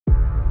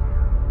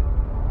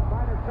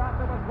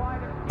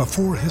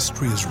Before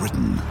history is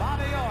written,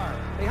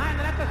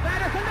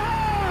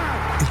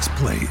 it's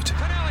played.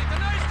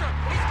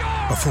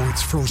 Before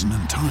it's frozen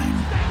in time,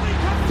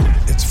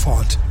 it's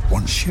fought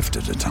one shift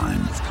at a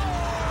time.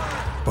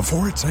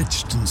 Before it's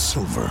etched in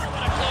silver,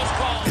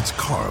 it's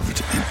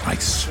carved in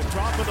ice.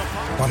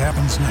 What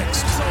happens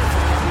next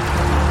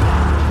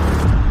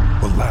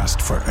will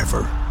last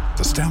forever.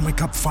 The Stanley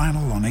Cup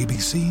Final on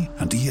ABC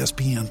and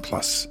ESPN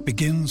Plus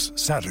begins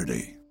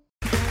Saturday.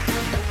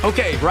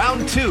 Okay,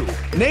 round two.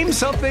 Name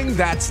something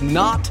that's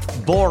not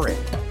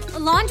boring. A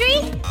laundry?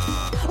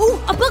 Ooh,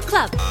 a book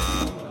club.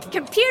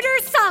 Computer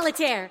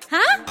solitaire,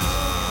 huh?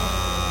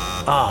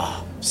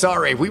 Ah,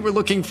 sorry, we were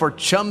looking for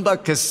Chumba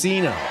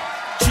Casino.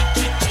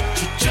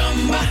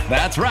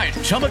 That's right,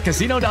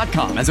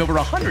 ChumbaCasino.com has over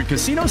 100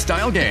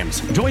 casino-style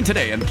games. Join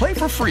today and play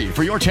for free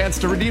for your chance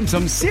to redeem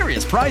some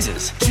serious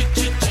prizes.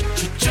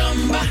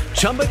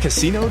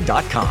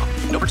 ChumbaCasino.com.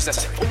 No purchase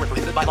necessary. Void where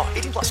prohibited by law.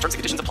 18 plus. Terms and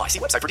conditions apply. See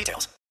website for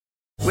details.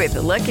 With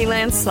the Lucky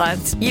Land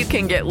Slots, you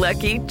can get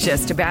lucky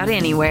just about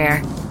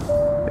anywhere.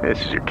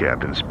 This is your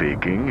captain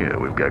speaking.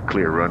 We've got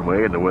clear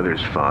runway and the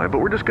weather's fine, but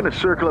we're just going to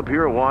circle up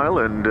here a while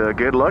and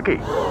get lucky.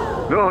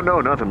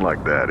 No, nothing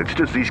like that. It's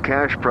just these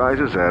cash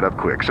prizes add up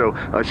quick. So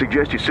I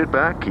suggest you sit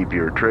back, keep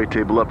your tray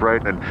table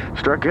upright, and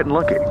start getting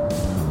lucky.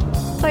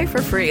 Play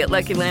for free at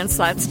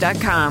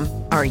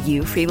LuckyLandSlots.com. Are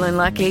you feeling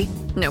lucky?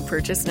 No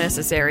purchase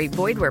necessary.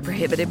 Void where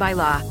prohibited by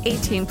law.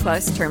 18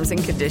 plus terms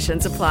and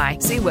conditions apply.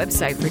 See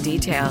website for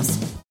details.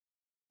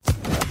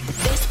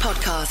 This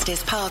podcast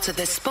is part of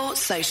the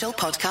Sports Social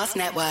Podcast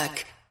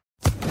Network.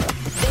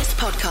 This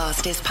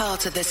podcast is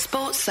part of the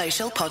Sports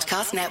Social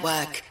Podcast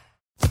Network.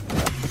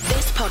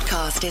 This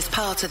podcast is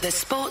part of the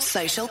Sports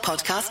Social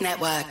Podcast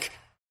Network.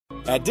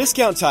 At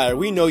Discount Tire,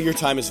 we know your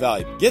time is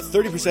valuable. Get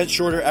 30%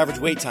 shorter average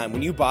wait time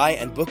when you buy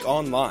and book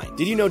online.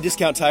 Did you know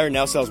Discount Tire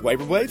now sells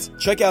wiper blades?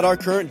 Check out our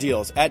current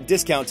deals at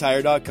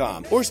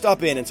DiscountTire.com or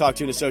stop in and talk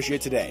to an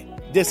associate today.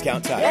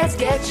 Discount Tire. Let's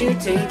get you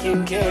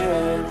taken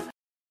care of.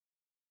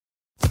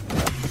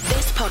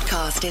 This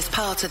podcast is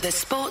part of the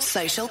Sports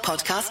Social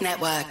Podcast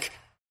Network.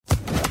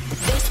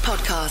 This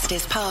podcast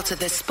is part of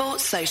the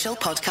Sports Social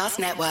Podcast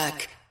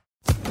Network.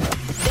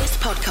 This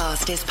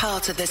podcast is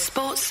part of the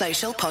Sports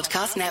Social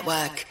Podcast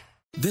Network.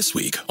 This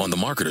week on The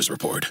Marketer's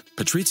Report,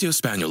 Patrizio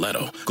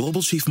Spagnoletto,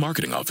 Global Chief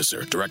Marketing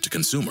Officer,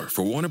 Direct-to-Consumer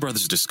for Warner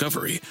Brothers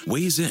Discovery,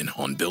 weighs in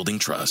on building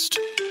trust.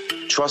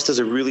 Trust is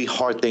a really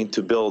hard thing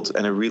to build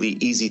and a really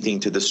easy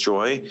thing to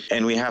destroy,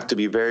 and we have to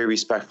be very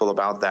respectful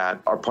about that.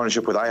 Our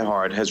partnership with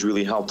iHeart has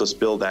really helped us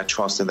build that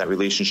trust and that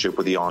relationship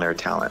with the on-air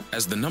talent.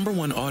 As the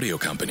 #1 audio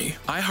company,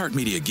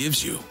 iHeartMedia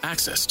gives you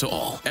access to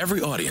all.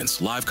 Every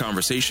audience, live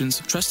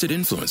conversations, trusted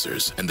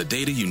influencers, and the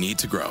data you need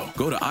to grow.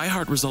 Go to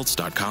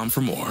iHeartResults.com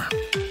for more.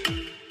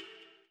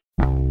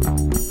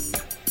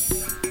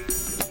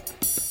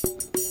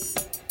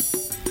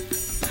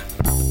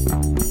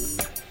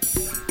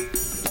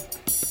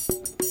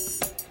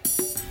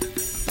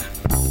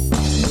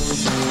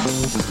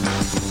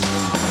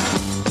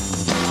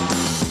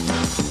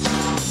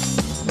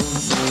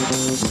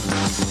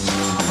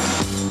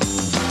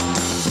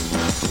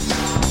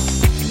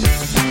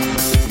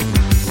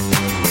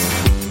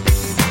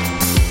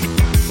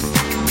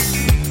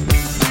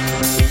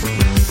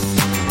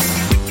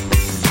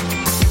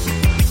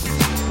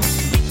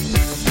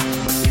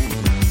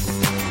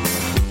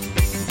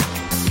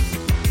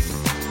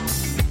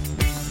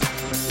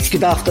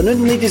 Good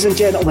afternoon, ladies and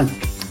gentlemen.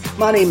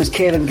 My name is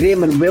Kevin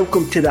Graham and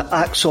welcome to the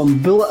Axon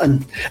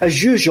Bulletin.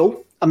 As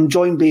usual, I'm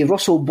joined by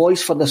Russell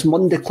Boyce for this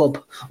Monday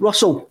Club.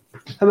 Russell,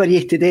 how are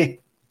you today?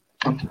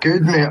 I'm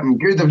good, mate. I'm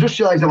good. I've just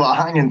realised I've got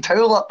a hanging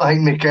towel up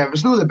behind me, Kev.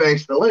 It's not the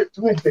best to look.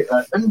 I'm going to take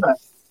that in, mate.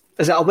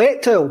 Is it a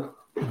wet towel?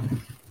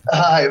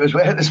 Aye, it was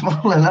wet this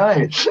morning,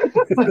 aye.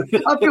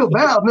 I feel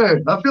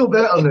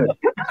better now.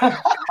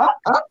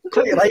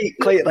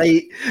 Quite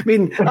right. I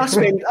mean,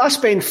 I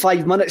spend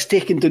 5 minutes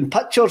taking down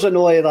pictures and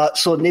all of that,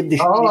 so nobody.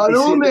 Oh, I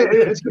know, mate.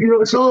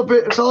 It's all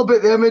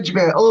about the image,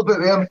 mate. All about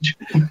the image.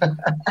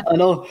 I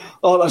know.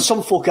 Oh,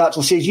 some folk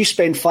actually says you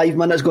spend 5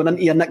 minutes going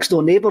into your next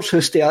door neighbour's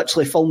house to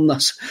actually film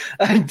this,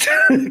 and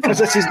because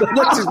this is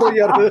not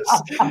your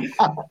house.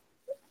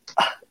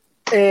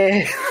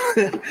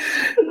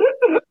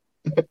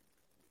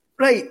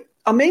 Right,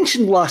 I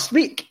mentioned last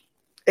week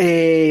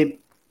that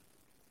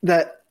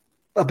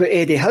about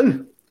Eddie Howe,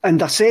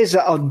 and I says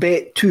that I'd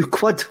bet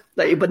 £2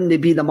 that he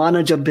wouldn't be the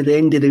manager by the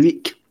end of the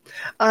week,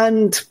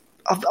 and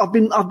I've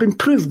been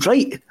proved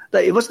right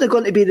that he wasn't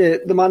going to be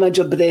the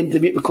manager by the end of the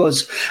week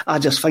because I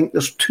just think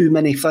there's too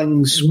many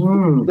things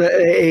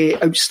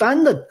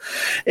outstanding.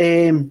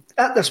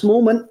 At this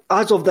moment,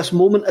 as of this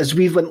moment, as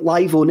we went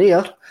live on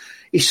air,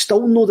 he's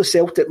still not the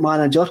Celtic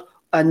manager,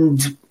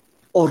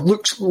 or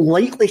looks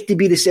likely to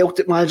be the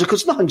Celtic manager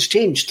because nothing's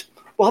changed.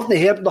 We haven't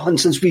heard nothing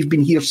since we've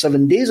been here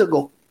 7 days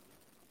ago.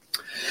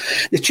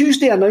 The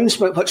Tuesday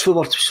announcement, which we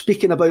were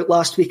speaking about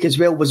last week as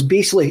well, was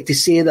basically to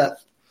say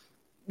that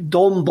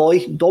Dom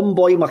Boy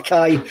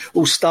McKay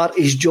will start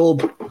his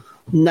job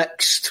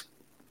next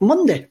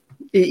Monday.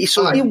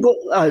 So he'll go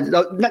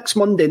next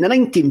Monday, the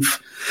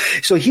 19th.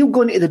 So he'll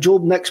go into the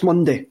job next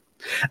Monday,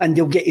 and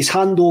they'll get his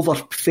handover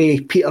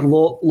for Peter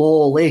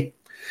Lawley.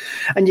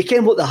 And you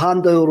ken what the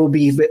handover will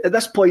be. But at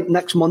this point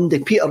next Monday,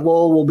 Peter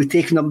Law will be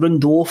taking him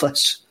round the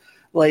office,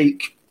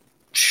 like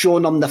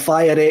showing him the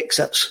fire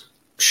exits,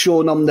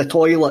 showing him the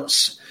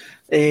toilets,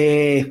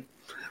 where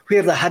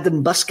the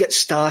hidden biscuit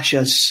stash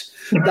is,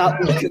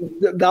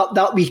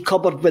 that wee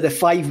cupboard with a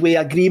 5-way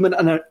agreement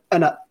in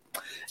it.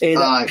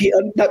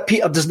 That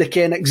Peter doesn't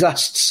ken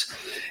exists.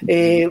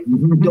 The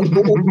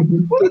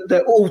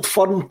old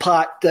firm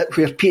pack that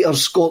where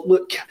Peter's got,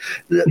 look,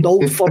 the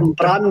old firm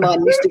brand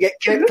man needs to get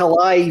kept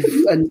alive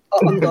and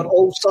under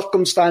all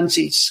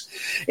circumstances.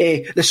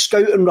 The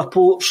scouting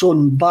reports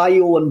on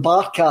Bio and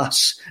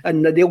Barkas,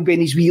 and they'll be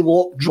in his wee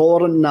locked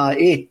drawer and that.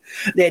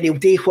 Then he'll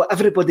do what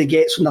everybody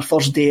gets on their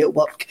first day at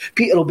work.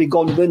 Peter will be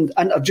gone round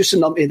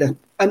introducing them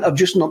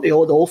to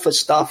all the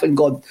office staff and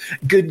gone,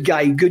 good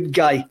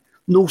guy.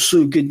 No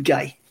so good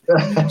guy.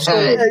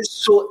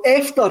 So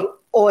after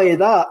all of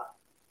that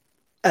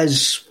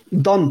is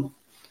done,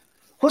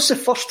 what's the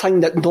first thing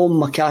that Dom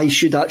McKay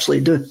should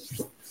actually do?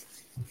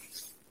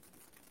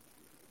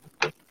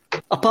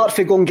 Apart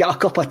from go and get a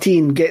cup of tea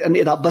and get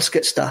into that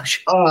biscuit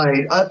stash.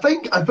 I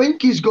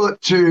think he's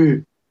got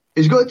to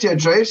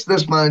address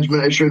this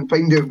management issue and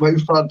find out how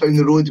far down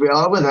the road we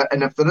are with it,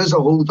 and if there is a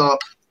hold up,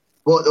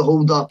 what the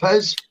hold up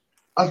is.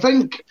 I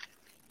think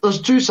there's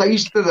two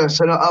sides to this,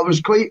 and I was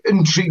quite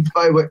intrigued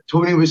by what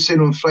Tony was saying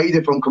on Friday,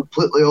 if I'm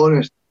completely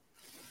honest.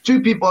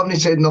 Two people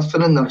haven't said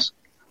nothing in this.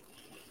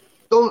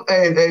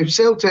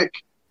 Celtic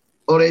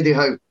or Eddie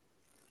Howe.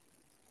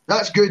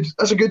 That's good.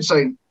 That's a good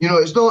sign.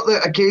 It's not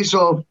like a case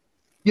of,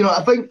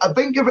 I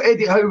think if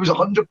Eddie Howe was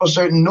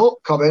 100%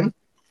 not coming,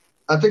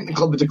 I think the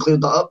club would have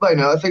cleared that up by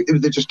now. I think they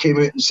would have just came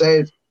out and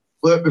said,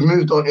 look, we've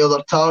moved on to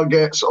other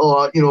targets,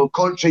 or,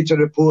 contrary to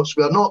reports,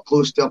 we are not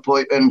close to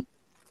appointing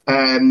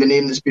the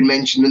name that's been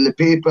mentioned in the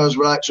papers.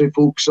 We're actually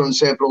focused on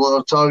several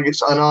other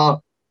targets and are,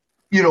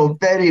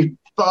 very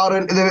far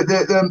into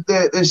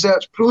the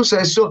search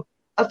process. So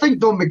I think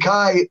Dom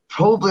McKay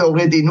probably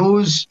already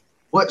knows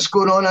what's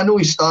going on. I know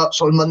he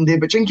starts on Monday,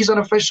 but Jinky's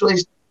unofficially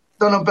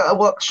done a bit of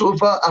work so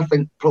far. I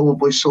think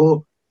probably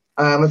so.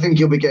 I think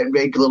he'll be getting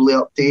regularly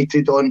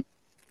updated on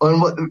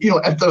what,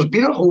 if there's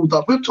been a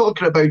hold-up. We're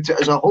talking about it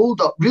as a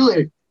hold-up.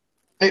 Really,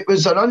 it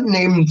was an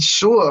unnamed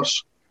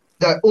source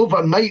that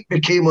overnight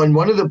became on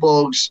one of the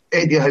blogs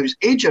Eddie Howe's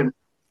agent.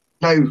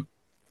 Now,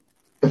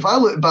 if I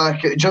look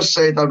back, it just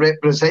said a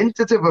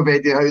representative of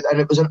Eddie Howe, and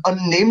it was an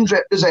unnamed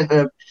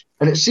representative.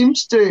 And the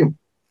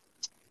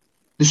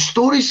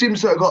story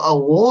seems to have got a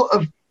lot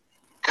of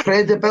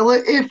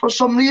credibility for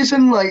some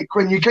reason. Like,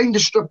 when you kind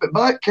of strip it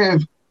back,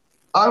 Kev,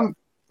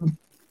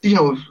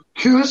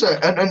 who is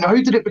it? And how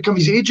did it become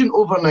his agent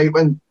overnight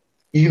when,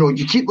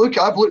 you keep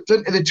looking? I've looked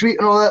into the tweet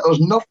and all that. There's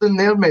nothing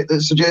there, mate,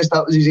 that suggests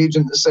that was his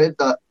agent that said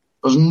that.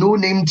 There's no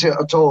name to it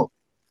at all.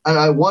 And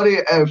I worry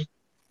I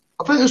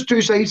think there's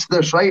two sides to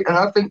this, right? And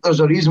I think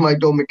there's a reason why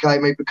Dom McKay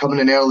might be coming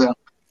in earlier.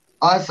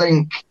 I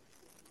think,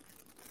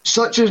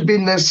 such has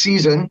been this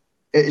season,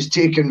 it has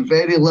taken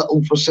very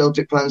little for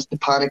Celtic fans to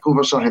panic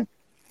over something.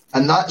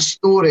 And that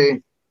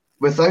story,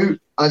 without,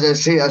 as I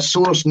say, a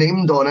source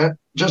named on it,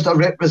 just a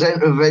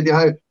representative of Eddie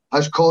Howe,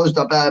 has caused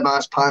a bit of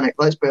mass panic.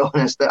 Let's be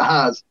honest, it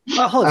has. It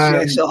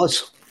has, yes, it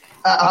has.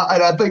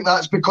 And I think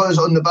that's because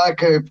on the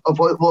back of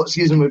what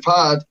season we've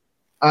had,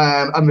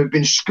 and we've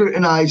been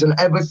scrutinising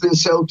everything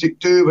Celtic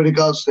do with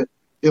regards to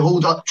the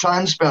hold-up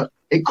transfer.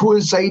 It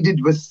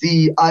coincided with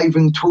the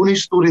Ivan Toney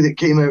story that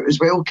came out as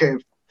well,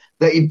 Kev,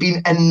 that he'd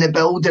been in the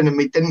building and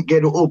we didn't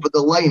get it over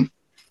the line.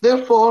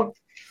 Therefore,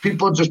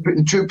 people are just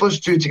putting 2 +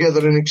 2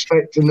 together and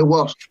expecting the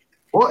worst.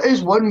 What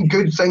is one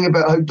good thing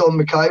about how Dom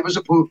McKay was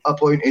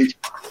appointed?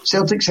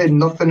 Celtic said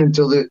nothing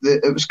until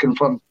it was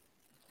confirmed.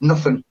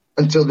 Nothing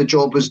until the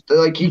job was...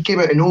 Like, he came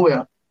out of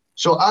nowhere.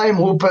 So I'm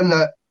hoping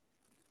that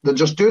they're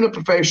just doing a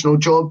professional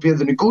job here.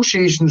 The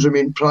negotiations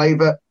remain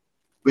private.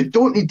 We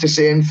don't need to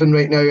say anything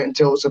right now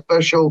until it's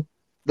official.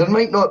 There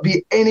might not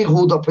be any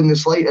hold-up in the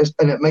slightest,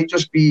 and it might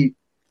just be,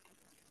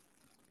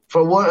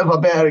 for want of a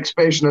better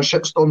expression, a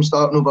shitstorm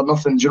starting over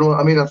nothing. Do you know what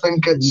I mean? I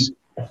think it's...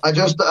 I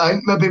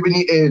think maybe we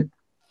need to...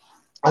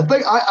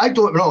 I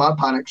don't know, I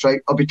panicked, right?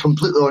 I'll be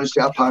completely honest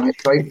with you, I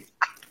panicked, right?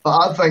 But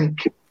I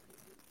think,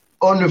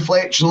 on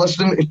reflection,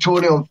 listening to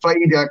Tony on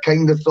Friday, I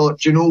kind of thought,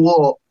 do you know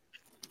what?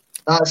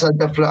 That's a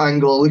different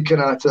angle of looking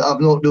at it.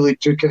 I've not really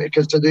taken into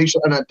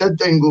consideration. And I did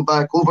then go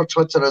back over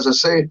Twitter, as I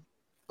say.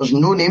 There's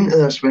no name to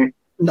this, mate.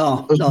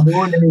 There's no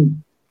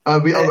name.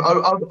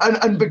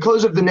 And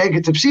because of the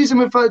negative season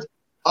we've had,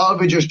 are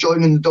we just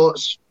joining the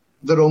dots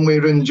the wrong way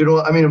round? Do you know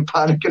what I mean? I'm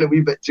panicking a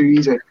wee bit too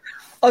easy.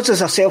 Us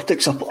as a Celtic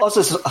us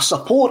as a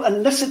support,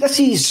 and this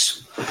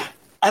is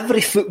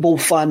every football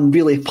fan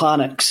really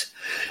panics.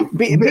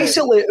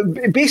 Basically,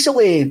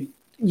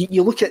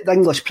 you look at the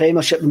English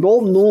Premiership, and we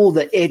all know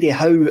that Eddie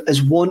Howe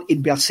is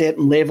wanted by a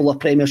certain level of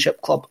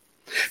Premiership club.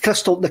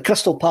 The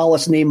Crystal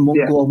Palace name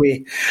won't go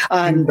away.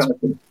 And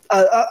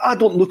I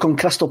don't look on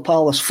Crystal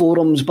Palace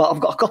forums, but I've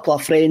got a couple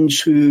of friends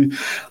who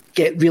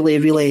get really,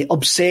 really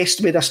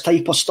obsessed with this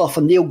type of stuff,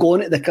 and they'll go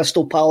into the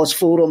Crystal Palace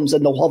forums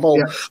and they'll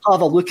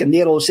have a look, and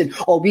they're all saying,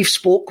 "Oh, we've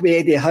spoke with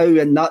Eddie Howe,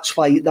 and that's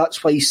why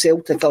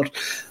Celtic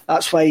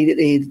that's why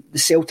the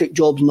Celtic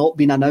job's not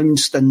been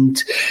announced."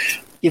 And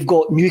you've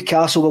got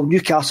Newcastle. Well,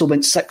 Newcastle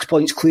went 6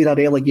 points clear of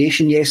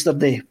relegation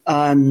yesterday,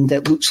 and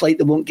it looks like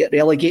they won't get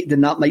relegated,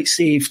 and that might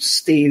save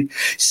Steve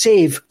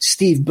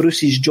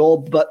Bruce's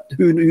job. But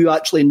who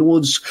actually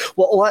knows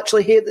what will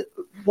actually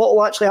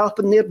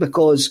happen there,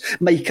 because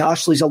Mike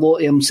Ashley's a lot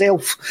of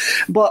himself.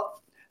 But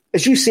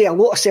as you say, a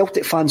lot of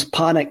Celtic fans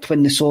panicked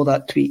when they saw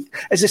that tweet.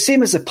 It's the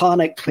same as they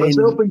panicked when...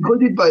 Myself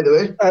included, by the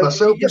way.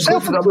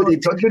 Myself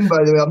included. I'm not judging,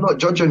 by the way. I'm not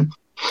judging.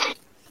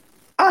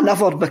 I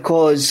never,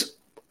 because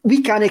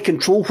we can't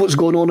control what's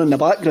going on in the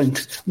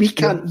background. We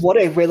can't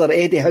worry whether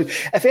Eddie Howe...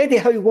 If Eddie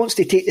Howe wants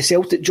to take the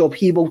Celtic job,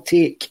 he will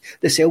take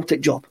the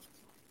Celtic job,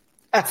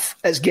 if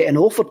it's getting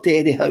offered to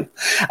Eddie Howe.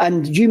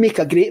 And you make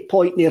a great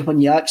point there when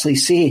you actually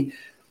say,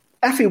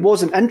 if he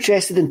wasn't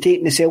interested in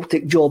taking the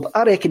Celtic job,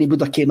 I reckon he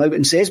would have came out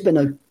and says by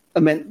now, I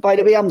mean, by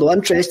the way, I'm not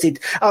interested.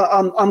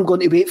 I'm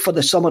going to wait for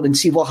the summer and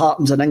see what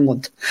happens in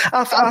England.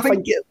 I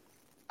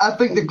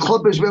think the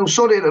club as well,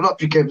 sorry to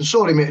interrupt you, Kevin,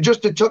 sorry mate,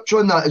 just to touch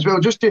on that as well,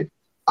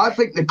 I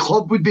think the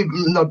club would be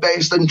in their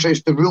best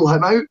interest to rule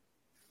him out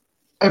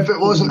if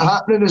it wasn't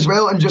happening as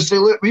well, and just say,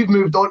 look, we've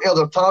moved on to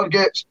other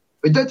targets.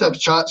 We did have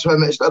chats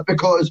with him,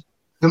 because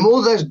the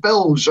more this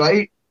builds,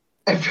 right,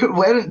 if it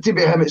weren't to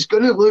be him, it's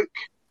going to look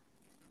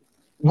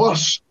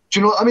worse. Do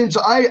you know what I mean?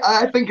 So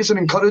I think it's an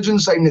encouraging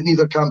sign that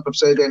neither camp have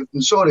said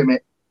anything. Sorry,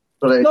 mate.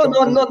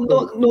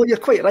 No, you're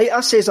quite right. I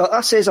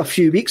says a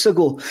few weeks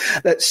ago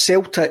that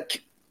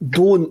Celtic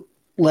don't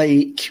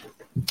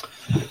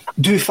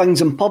do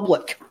things in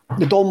public.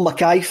 The Dom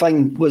McKay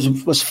thing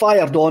was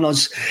fired on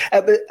us,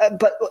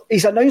 but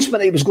his announcement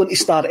that he was going to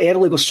start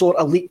early was sort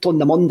of leaked on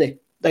the Monday.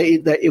 That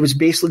it was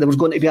basically, there was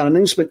going to be an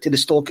announcement to the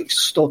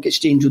stock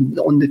exchange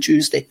on the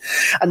Tuesday,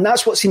 and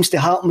that's what seems to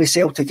happen with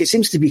Celtic. It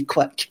seems to be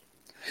quick.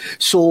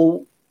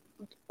 So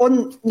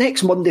on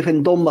next Monday,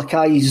 when Dom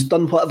McKay's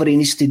done whatever he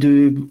needs to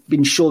do,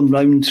 been shown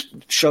round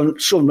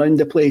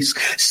the place,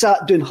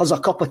 sat down, has a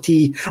cup of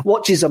tea,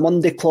 watches a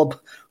Monday Club,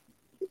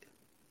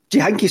 do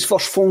you think his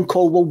first phone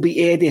call will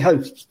be Eddie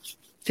Howe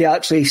to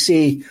actually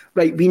say,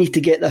 right, we need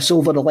to get this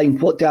over the line,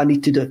 what do I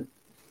need to do?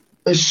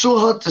 It's so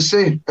hard to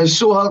say.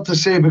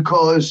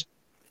 Because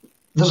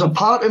there's a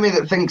part of me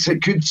that thinks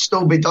it could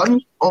still be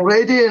done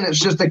already, and it's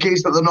just a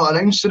case that they're not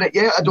announcing it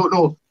yet. I don't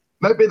know.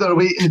 Maybe they're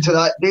waiting to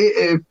that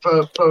date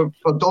for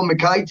Dom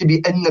McKay to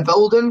be in the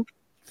building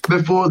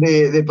before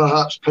they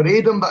perhaps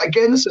parade him. But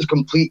again, this is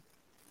complete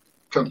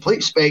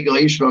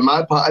speculation on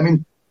my part. I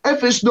mean,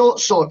 if it's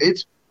not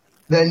sorted,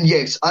 then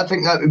yes, I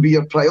think that would be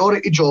your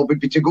priority job, would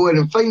be to go in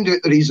and find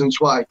out the reasons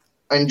why,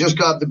 and just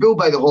grab the bull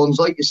by the horns,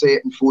 like you say,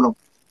 and phone him.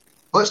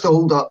 What's the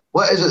hold up?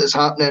 What is it that's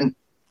happening?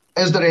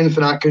 Is there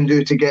anything I can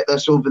do to get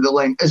this over the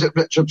line? Is it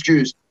Richard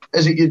Hughes?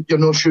 Is it you're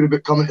not sure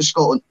about coming to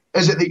Scotland?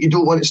 Is it that you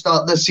don't want to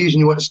start this season,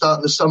 you want to start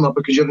in the summer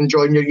because you're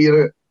enjoying your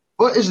year out?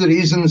 What is the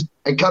reasons,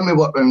 and can we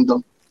work around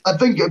them? I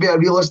think it would be a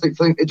realistic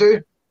thing to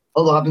do.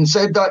 Although having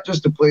said that,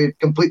 just to play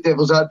complete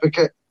devil's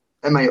advocate,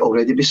 it might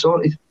already be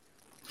sorted.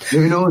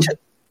 Who knows?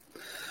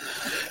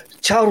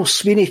 Charles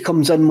Sweeney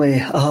comes in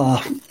with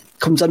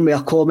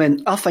a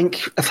comment. I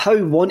think if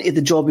Howe wanted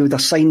the job, he would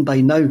have signed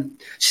by now.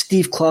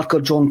 Steve Clarke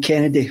or John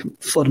Kennedy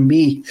for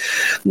me.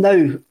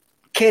 Now,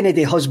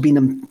 Kennedy has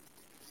been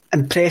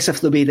impressive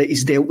the way that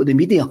he's dealt with the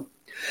media.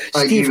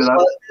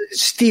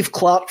 Steve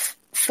Clarke,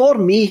 for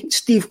me,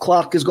 Steve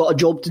Clarke has got a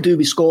job to do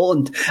with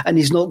Scotland, and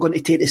he's not going to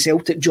take the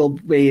Celtic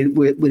job with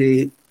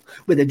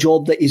a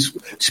job that is,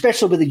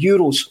 especially with the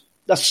Euros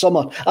this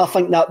summer. I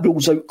think that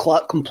rules out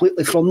Clarke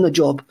completely from the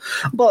job.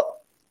 But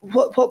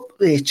what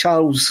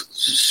Charles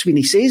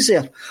Sweeney says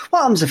there,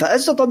 what happens if it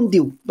is a done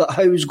deal, but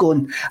Howe's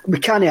going, we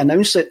can't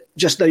announce it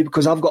just now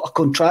because I've got a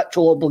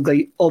contractual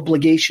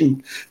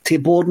obligation to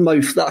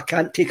Bournemouth that I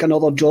can't take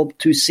another job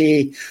to,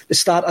 say, the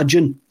start of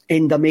June,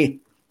 end of May.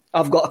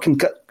 I've got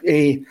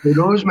a... who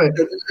knows, mate?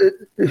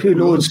 Who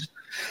knows?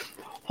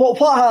 What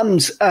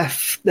happens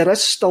if there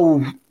is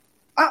still...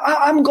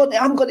 I'm going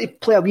to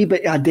play a wee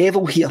bit of a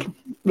devil here,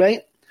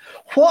 right?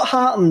 What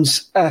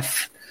happens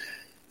if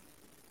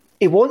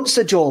he wants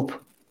the job,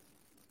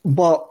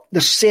 but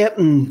there's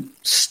certain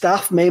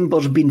staff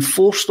members being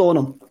forced on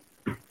him,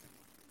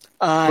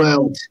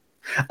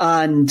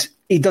 and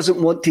he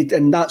doesn't want to,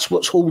 and that's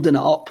what's holding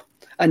it up.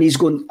 And he's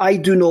going, I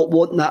do not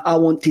want that. I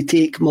want to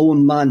take my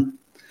own man.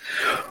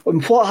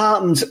 And what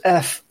happens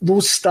if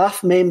those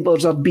staff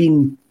members are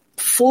being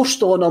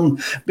forced on him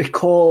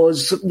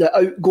because the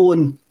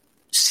outgoing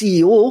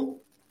CEO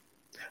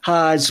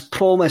has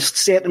promised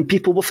certain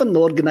people within the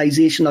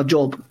organisation a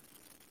job,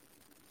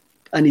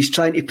 and he's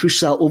trying to push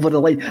that over the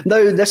line?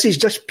 Now, this is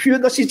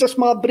just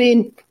my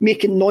brain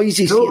making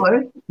noises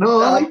here.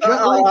 No,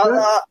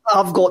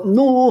 I've got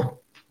no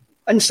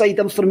inside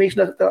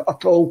information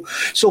at all.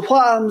 So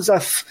what happens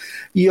if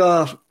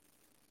your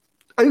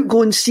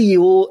outgoing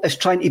CEO is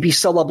trying to be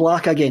Cilla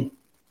Black again?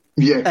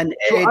 Yeah. And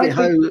Eddie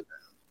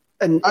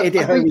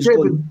Howe is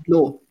going,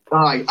 no.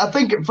 Aye, I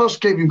think at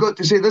first, Kev, you've got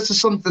to say this is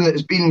something that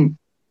has been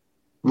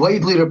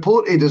widely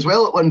reported as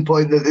well at one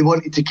point, that they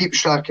wanted to keep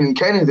Strachan and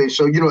Kennedy.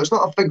 So, it's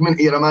not a figment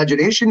of your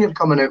imagination you're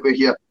coming out with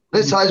here.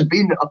 This has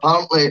been,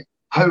 apparently,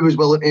 Howe was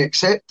willing to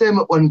accept them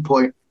at one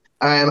point.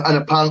 And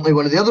apparently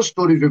one of the other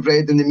stories we've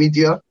read in the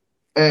media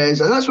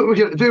is, and that's what we're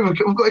here to do,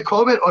 we've got to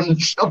comment on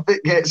stuff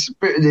that gets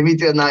put in the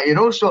media and that,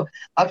 So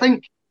I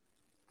think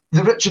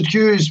the Richard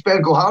Hughes,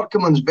 Fergal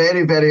Harkin one's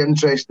very, very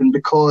interesting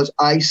because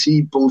I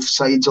see both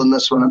sides on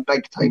this one a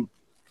big time.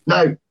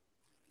 Now,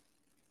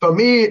 for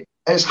me,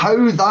 it's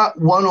how that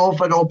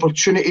one-off an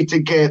opportunity to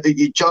get that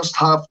you just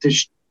have to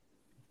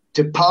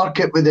park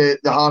it with the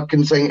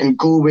Harkin thing and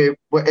go with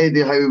what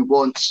Eddie Howe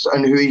wants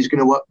and who he's going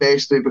to work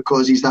best with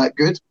because he's that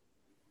good.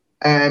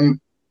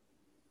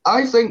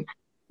 I think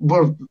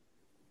we're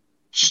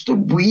just a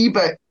wee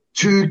bit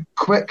too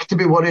quick to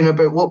be worrying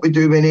about what we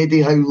do when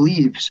Eddie Howe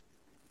leaves.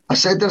 I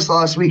said this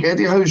last week,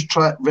 Eddie Howe's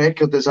track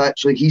record is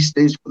actually he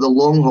stays for the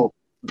long haul.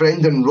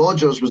 Brendan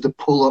Rodgers was the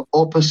polar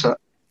opposite.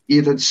 He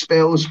had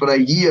spells for a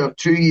year,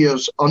 2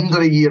 years,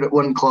 under a year at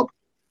one club.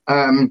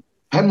 Him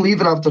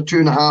leaving after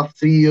 2.5,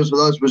 3 years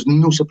with us was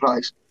no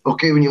surprise,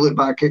 okay, when you look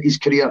back at his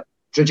career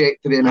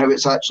trajectory and how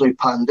it's actually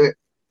panned out.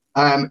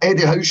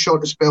 Eddie Howe's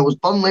shortest spell was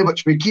Burnley,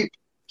 which we keep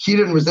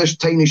hearing was this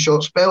tiny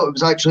short spell. It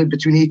was actually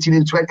between 18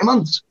 and 20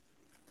 months.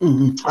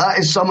 Mm-hmm. That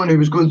is someone who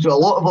was going through a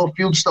lot of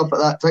off-field stuff at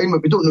that time,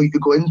 but we don't know you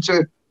could go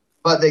into,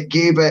 but they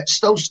gave it,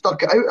 still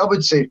stuck it out, I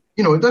would say.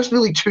 That's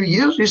really 2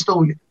 years. He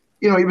still,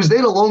 he was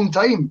there a long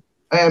time,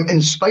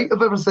 in spite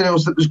of everything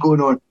else that was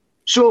going on.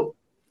 So,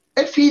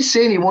 if he's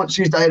saying he wants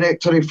his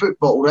director of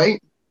football,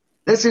 right,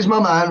 this is my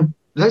man,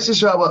 this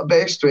is who I work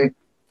best with,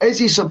 is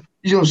he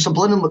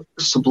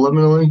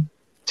subliminally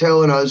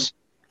telling us,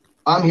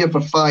 I'm here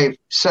for 5,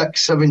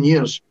 6, 7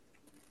 years?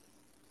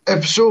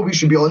 If so, we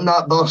should be on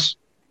that bus.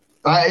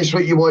 That is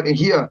what you want to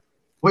hear.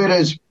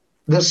 Whereas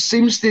there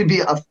seems to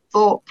be a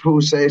thought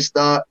process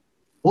that,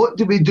 what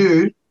do we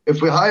do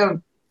if we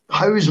hire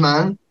Howe's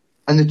man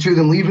and the two of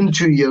them leave in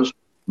 2 years?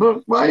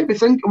 Well, why?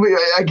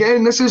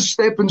 Again, this is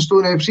Stepping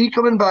Stone FC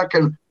coming back,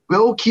 and we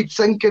all keep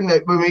thinking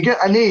that when we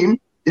get a name,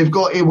 they've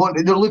got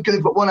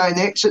one eye on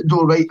the exit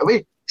door right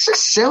away. This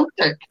is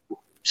Celtic.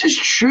 This is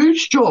a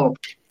huge job.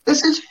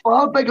 This is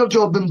far bigger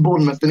job than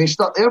Bournemouth, and he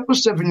stuck there for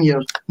 7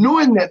 years,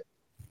 knowing that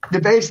the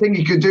best thing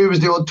he could do was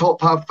the odd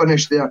top half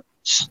finish there.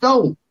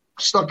 Still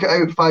stuck it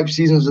out 5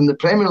 seasons in the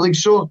Premier League.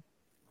 So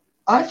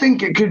I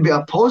think it could be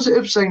a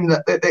positive sign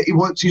that he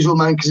wants his own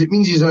man, because it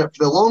means he's in it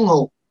for the long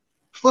haul.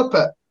 Flip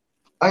it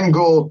and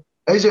go,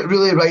 is it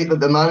really right that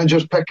the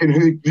manager's picking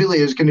who really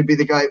is going to be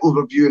the guy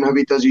overviewing how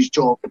he does his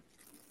job? Do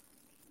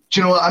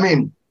you know what I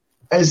mean?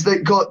 Is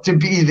that got to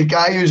be the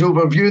guy who's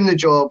overviewing the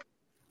job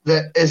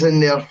that is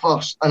in there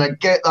first? And I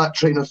get that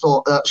train of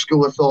thought, that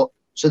school of thought.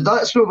 So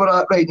that's where we're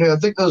at right now. I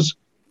think there's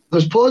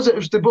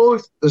positives to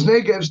both, there's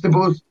negatives to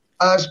both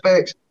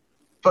aspects.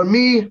 For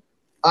me,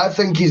 I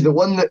think he's the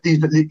one that he's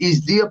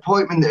the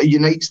appointment that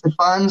unites the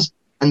fans,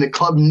 and the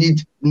club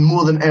need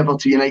more than ever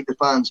to unite the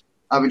fans.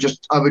 I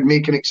would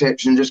make an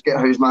exception and just get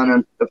Howe's man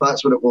in, if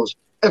that's what it was.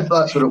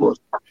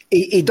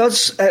 He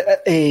does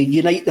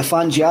unite the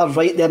fans, you are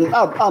right there.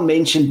 I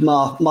mentioned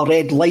my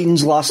red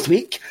lines last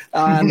week.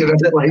 And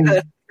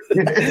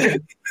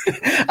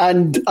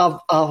and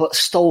I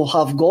still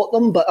have got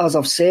them, but as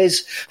I've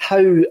says,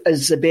 Howe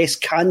is the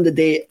best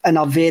candidate in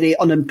a very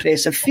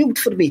unimpressive field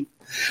for me,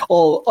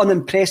 or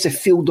unimpressive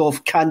field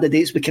of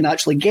candidates we can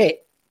actually get.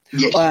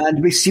 Yes.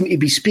 And we seem to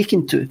be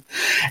speaking to.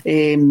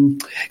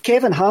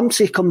 Kevin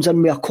Hamsey comes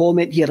in with a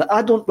comment here.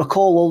 I don't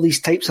recall all these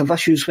types of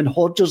issues when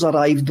Hodgers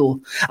arrived, though.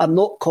 I'm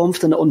not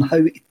confident on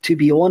how, to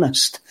be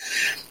honest.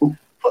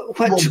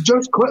 Well,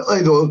 just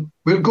quickly, though,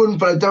 we're going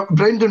for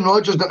Brendan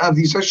Rodgers didn't have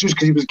these issues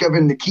because he was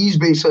given the keys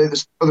basically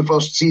for the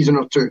first season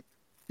or two.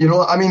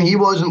 He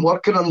wasn't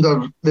working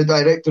under the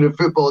director of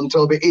football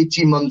until about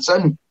 18 months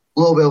in.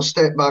 Lowell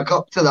stepped back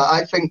up to that.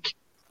 I think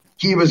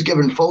he was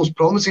given false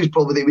promises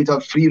probably that we'd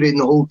have free rein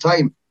the whole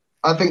time.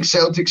 I think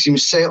Celtic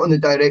seems set on the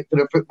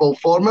director of football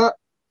format,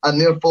 and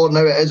therefore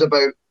now it is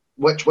about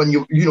which one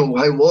how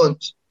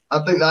wants. I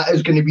think that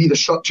is going to be the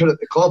structure at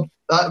the club.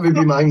 That would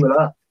be my mind with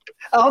that.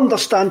 I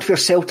understand where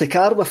Celtic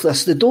are with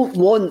this. They don't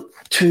want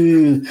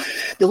to...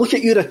 They look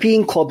at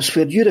European clubs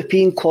where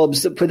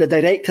the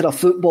director of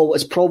football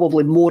is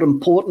probably more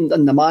important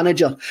than the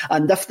manager.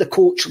 And if the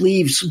coach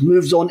leaves,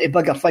 moves on to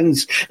bigger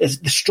things, the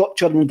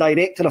structure and the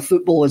director of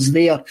football is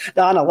there.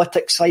 The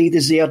analytics side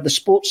is there. The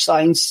sports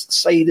science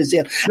side is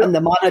there. Yep. And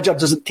the manager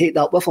doesn't take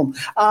that with him.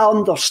 I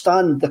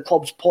understand the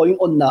club's point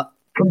on that.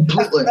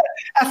 Completely.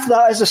 If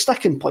that is a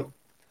sticking point.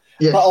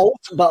 Yes.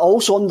 But I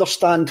also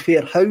understand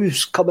where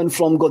Howe's coming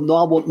from, going, no,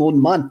 I want my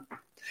own man.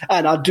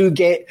 And I do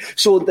get,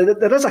 so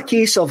there is a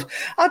case of,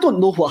 I don't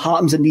know what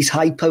happens in these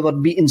high-powered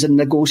meetings and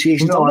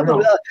negotiations. No,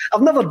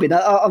 I've never been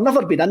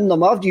in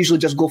them. I'd usually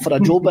just go for a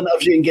job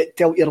interview and get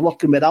told you're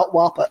working with that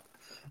wappet.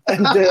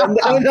 And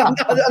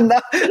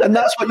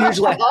that's what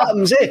usually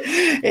happens,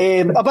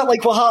 eh? A bit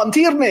like what happened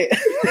here, mate.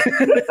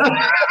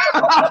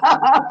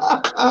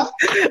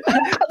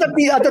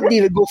 I didn't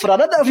even go for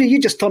an interview. You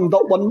just turned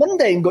up one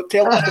Monday and got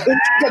told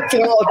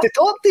to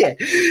talk to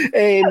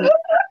you.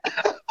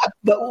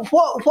 But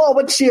what I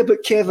would say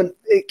about Kevin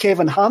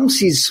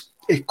Hamsey's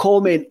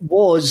comment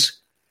was,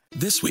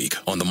 this week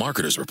on The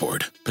Marketers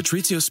Report,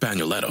 Patrizio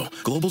Spagnoletto,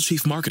 Global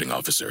Chief Marketing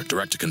Officer,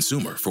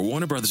 Direct-to-Consumer for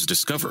Warner Brothers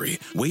Discovery,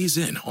 weighs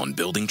in on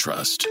building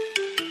trust.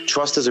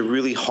 Trust is a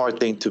really hard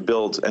thing to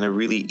build and a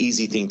really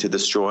easy thing to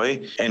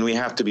destroy, and we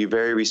have to be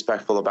very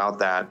respectful about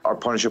that. Our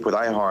partnership with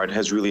iHeart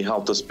has really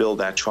helped us build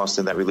that trust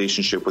and that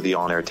relationship with the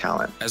on-air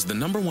talent. As the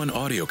 #1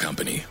 audio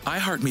company,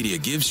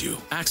 iHeartMedia gives you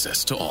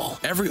access to all.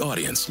 Every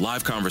audience,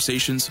 live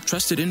conversations,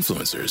 trusted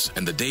influencers,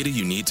 and the data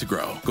you need to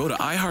grow. Go to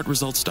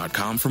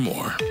iHeartResults.com for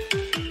more.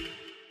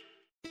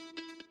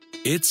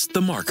 It's The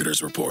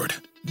Marketers Report.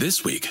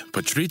 This week,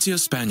 Patrizio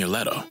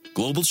Spagnoletto,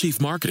 Global Chief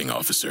Marketing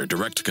Officer,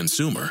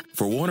 Direct-to-Consumer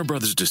for Warner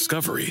Brothers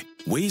Discovery,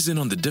 weighs in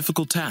on the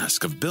difficult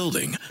task of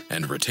building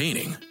and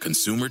retaining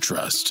consumer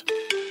trust.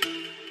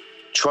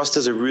 Trust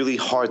is a really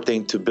hard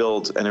thing to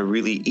build and a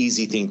really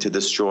easy thing to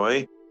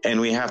destroy,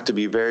 and we have to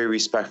be very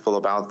respectful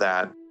about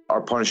that.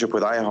 Our partnership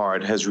with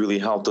iHeart has really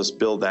helped us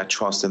build that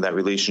trust and that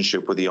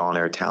relationship with the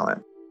on-air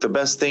talent. The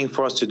best thing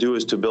for us to do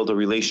is to build a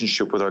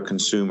relationship with our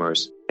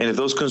consumers. And if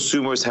those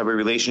consumers have a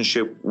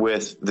relationship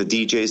with the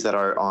DJs that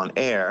are on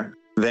air,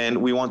 then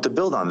we want to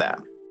build on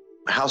that.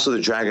 House of the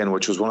Dragon,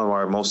 which was one of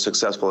our most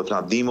successful, if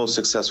not the most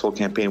successful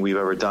campaign we've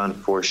ever done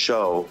for a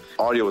show,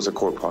 audio was a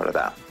core part of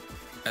that.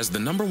 As the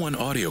 #1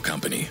 audio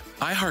company,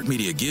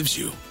 iHeartMedia gives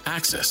you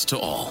access to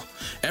all.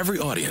 Every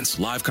audience,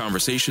 live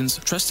conversations,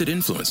 trusted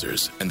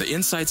influencers, and the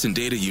insights and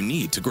data you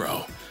need to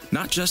grow.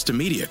 Not just a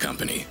media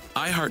company,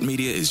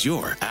 iHeartMedia is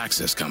your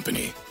access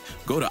company.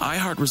 Go to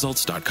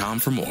iHeartResults.com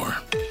for more.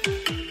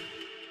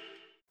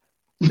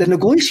 The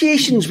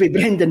negotiations with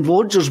Brendan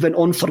Rodgers went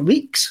on for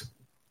weeks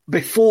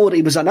before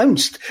he was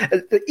announced.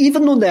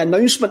 Even though the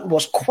announcement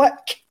was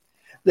quick,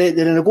 the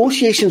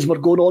negotiations were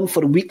going on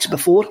for weeks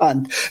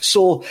beforehand.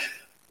 So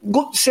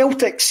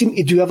Celtic seem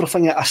to do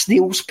everything at a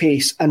snail's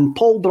pace, and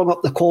Paul brought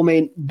up the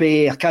comment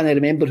by, I can't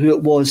remember who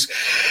it was,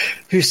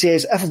 who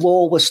says if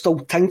Law was still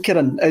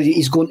tinkering,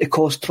 he's going to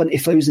cost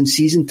 20,000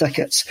 season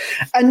tickets.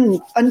 And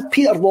in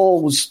Peter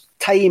Law's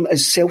time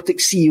as Celtic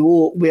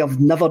CEO, we have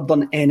never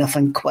done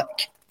anything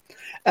quick.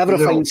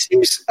 Everything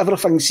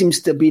seems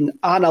to have been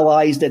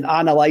analysed and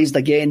analysed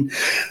again,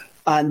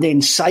 and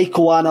then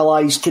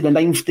psychoanalysed to the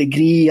 9th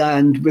degree,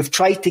 and we've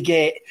tried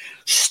to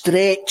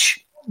stretch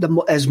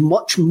as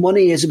much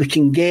money as we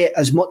can get,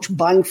 as much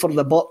bang for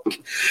the buck,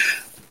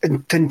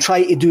 and can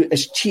try to do it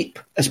as cheap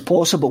as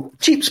possible.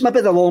 Cheap's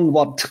maybe the wrong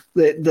word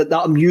that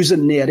I'm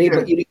using there, eh?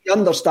 But you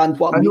understand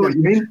what I mean. Know what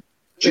you mean.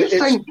 Do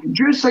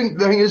you think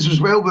the thing is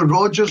as well with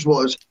Rodgers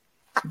was,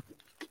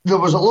 there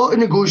was a lot of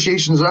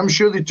negotiations, and I'm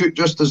sure they took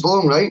just as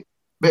long, right?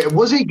 But it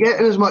wasn't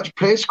getting as much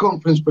press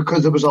conference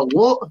because there was a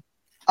lot.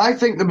 I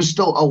think there was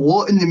still a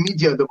lot in the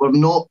media that were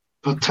not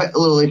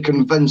particularly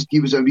convinced he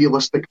was a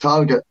realistic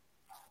target.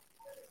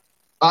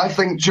 I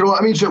think, do you know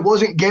what I mean? So it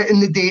wasn't getting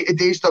the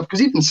day-to-day stuff,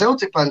 because even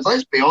Celtic fans,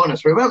 let's be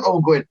honest, we weren't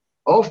all going,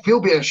 Phil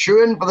be a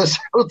shoo-in for the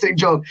Celtic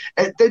job.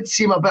 It did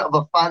seem a bit of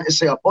a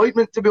fantasy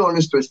appointment, to be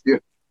honest with you.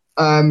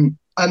 And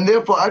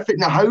therefore, I think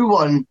the Howe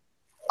one,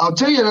 I'll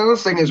tell you another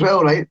thing as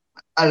well, right?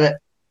 And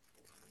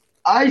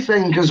I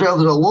think as well,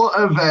 there's a lot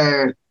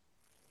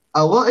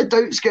of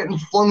doubts getting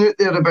flung out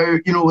there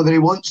about, whether he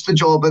wants the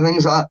job and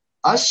things like that.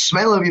 I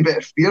smell a wee bit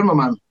of fear, my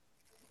man.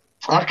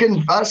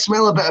 I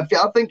smell a bit of fear.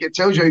 I think it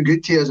tells you how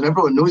good he is, and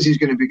everyone knows he's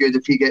going to be good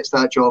if he gets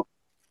that job.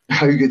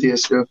 How good he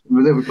is, so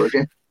there we go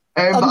again.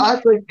 But I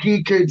think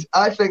he could.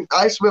 I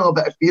smell a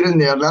bit of fear in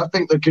there, and I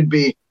think there could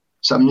be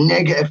some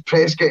negative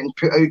press getting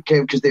put out,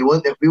 Kev, because they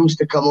want the wheels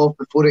to come off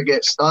before it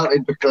gets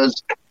started.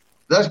 Because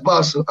this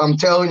bus, I'm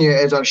telling you,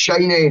 is a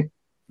shiny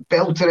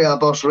belter of a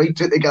bus right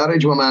to the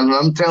garage, my man. And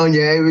I'm telling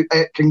you,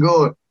 it can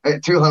go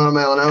at 200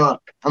 mile an hour.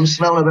 I'm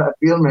smelling a bit of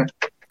fear, mate.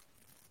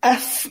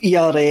 If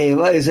you're,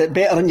 what is it,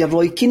 better than your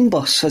Roy Keane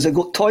bus? Has it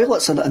got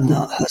toilets in it and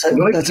that?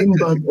 Roy Keane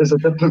bus is a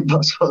different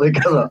bus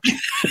altogether.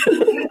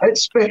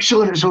 It's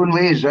special in its own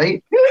ways,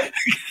 right?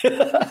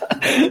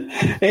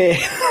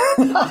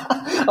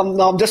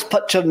 I'm just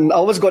picturing,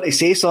 I was going to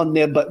say something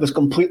there, but it was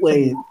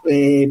completely,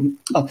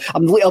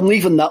 I'm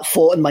leaving that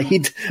thought in my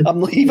head. I'm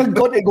not even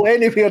going to go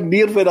anywhere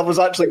near where I was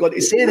actually going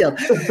to say there.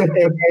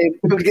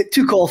 We'll get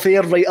took off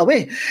air right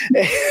away.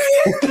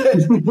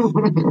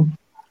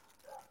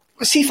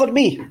 See, for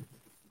me,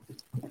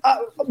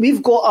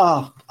 we've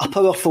got a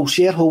powerful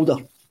shareholder,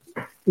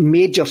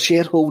 major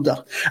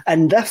shareholder,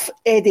 and if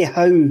Eddie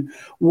Howe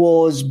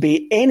was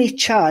by any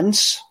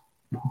chance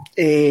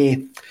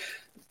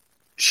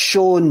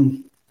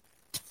shown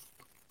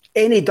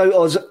any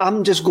doubt,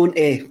 I'm just going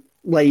to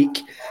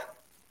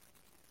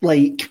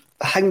like,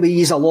 hang with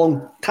yous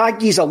along,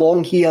 tag yous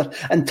along here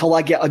until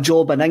I get a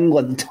job in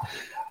England.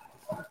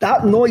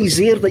 That noise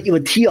there that you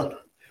would hear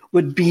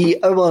would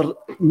be our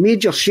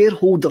major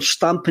shareholder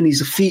stamping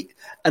his feet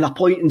and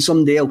appointing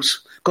somebody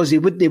else, because he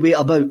wouldn't wait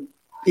about.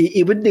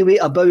 He wouldn't wait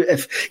about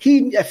if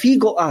he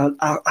got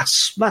a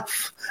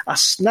sniff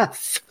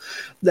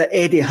that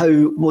Eddie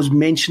Howe was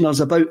mentioning us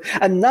about,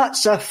 and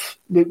that's if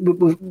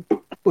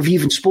we've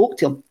even spoke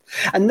to him.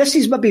 And this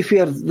is maybe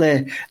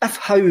where if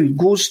Howe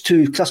goes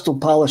to Crystal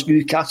Palace,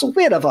 Newcastle,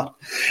 wherever,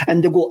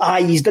 and they go,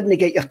 he didn't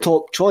get your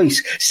top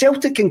choice.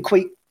 Celtic can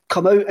quite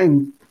come out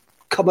and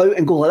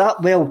go like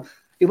that. Well,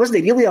 he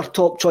wasn't really our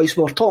top choice.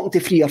 We were talking to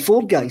 3 or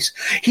 4 guys.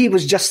 He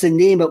was just the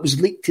name that was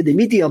leaked to the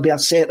media by a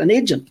certain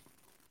agent.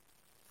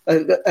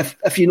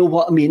 If you know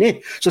what I mean, eh?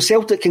 So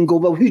Celtic can go,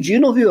 well, who do you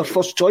know who our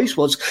first choice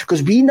was?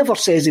 Because we never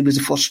says he was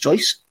the first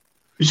choice.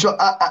 So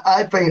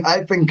I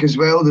think as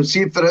well, to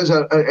see if there is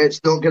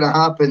it's not going to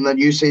happen, then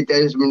you say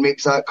Desmond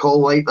makes that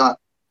call like that.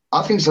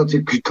 I think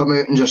Celtic could come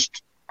out and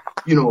just,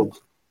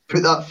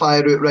 put that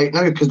fire out right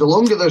now, because the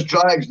longer this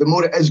drags, the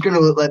more it is going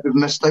to look like we've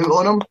missed out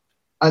on him.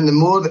 And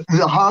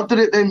the harder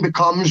it then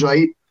becomes,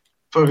 right,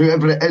 for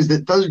whoever it is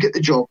that does get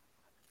the job.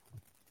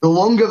 The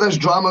longer this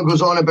drama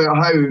goes on about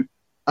how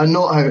and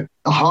not how,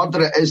 the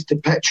harder it is to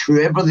pitch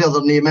whoever the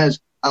other name is,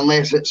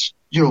 unless it's,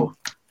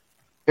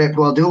 Pep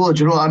Guardiola,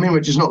 do you know what I mean?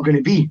 Which is not going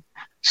to be.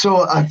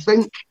 So I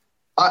think,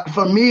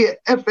 for me,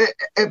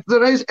 if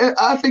there is,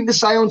 I think the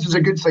silence is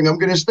a good thing. I'm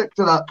going to stick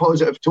to that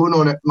positive tone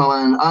on it,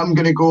 Milan. I'm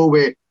going to go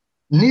with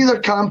neither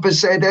camp has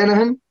said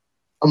anything,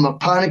 and we're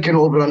panicking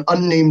over an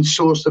unnamed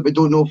source that we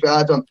don't know if we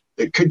had him.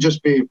 It could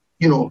just be,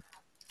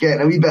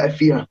 getting a wee bit of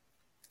fear.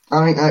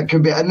 I think that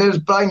could be. And there's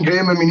Brian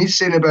Graham. I mean, he's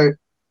saying about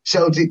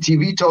Celtic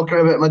TV talking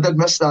about him. I did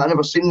miss that. I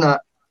never seen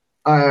that.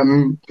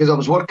 Because I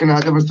was working, I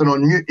had everything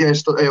on mute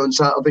yesterday on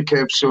Saturday,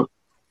 Kev, so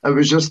I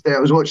was just I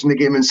was watching the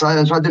game in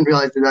silence. I didn't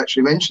realise they'd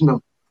actually mentioned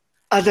them.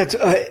 I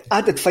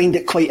did find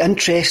it quite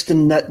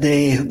interesting that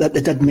they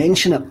did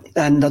mention it,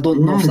 and I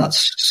don't know if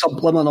that's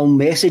subliminal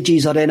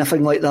messages or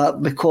anything like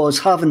that, because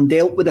having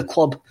dealt with the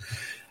club,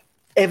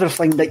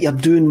 everything that you're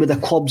doing with the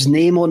club's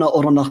name on it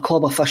or on a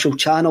club official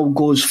channel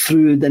goes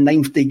through the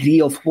 9th degree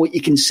of what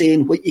you can say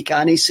and what you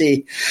can't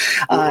say.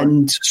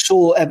 And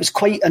so it was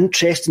quite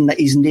interesting that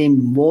his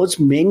name was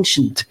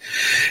mentioned.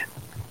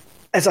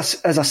 As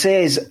I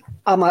says,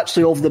 I'm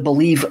actually of the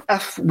belief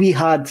if we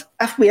are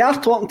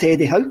talking to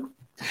Eddie Howe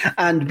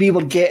and we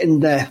were getting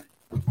the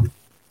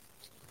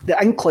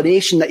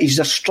inclination that he's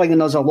just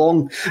stringing us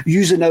along,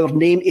 using our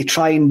name to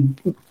try and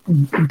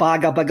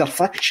bag a bigger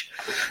fish,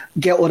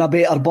 get on a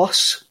better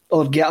bus,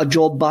 or get a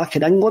job back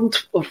in England,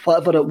 or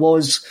whatever it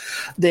was,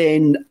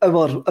 then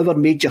our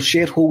major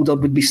shareholder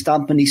would be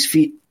stamping his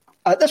feet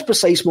at this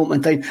precise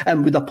moment in time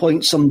and would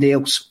appoint somebody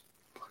else.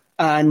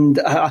 And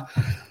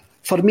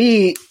for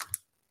me,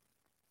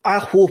 I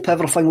hope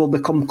everything will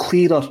become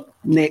clearer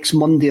next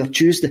Monday or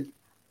Tuesday.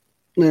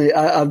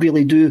 I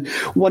really do.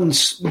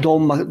 Once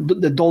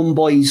the Dom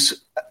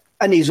boys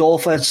in his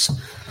office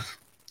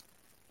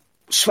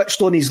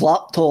switched on his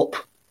laptop,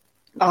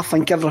 I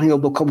think everything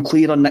will become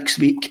clearer next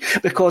week,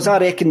 because I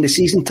reckon the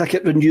season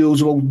ticket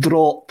renewals will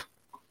drop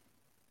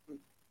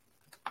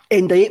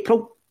end of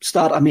April,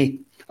 start of May.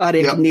 I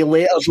reckon the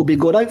letters will be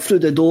going out through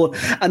the door,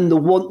 and they'll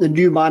want the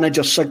new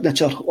manager's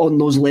signature on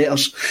those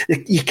letters.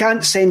 You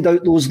can't send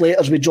out those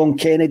letters with John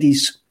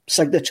Kennedy's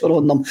signature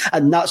on them,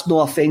 and that's no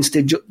offence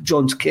to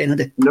John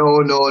Kennedy.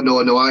 No,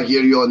 I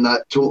hear you on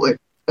that, totally.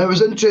 It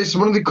was interesting,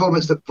 one of the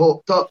comments that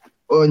popped up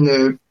on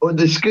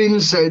the screen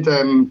said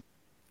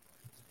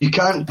you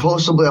can't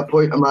possibly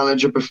appoint a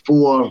manager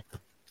before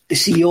the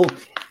CEO.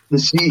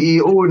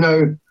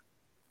 Now,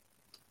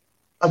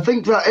 I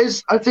think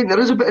there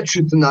is a bit of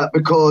truth in that,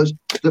 because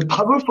the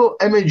powerful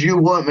image you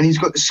want when he's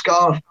got the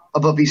scarf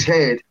above his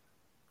head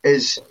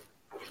is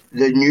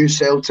the new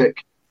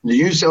Celtic. The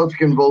new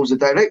Celtic involves the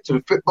director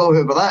of football,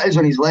 whoever that is,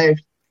 on his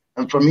left,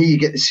 and for me, you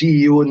get the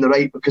CEO on the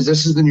right, because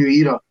this is the new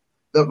era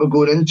that we're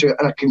going into,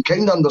 and I can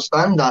kind of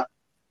understand that.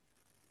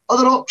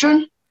 Other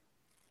option?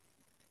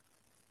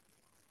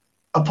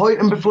 Appoint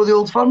him before the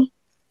Old Firm,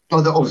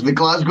 or the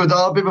Glasgow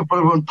Derby before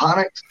everyone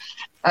panics.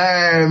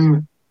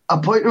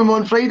 Appoint him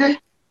on Friday.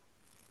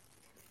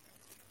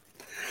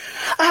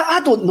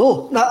 I don't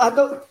know. I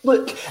don't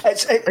look.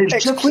 It's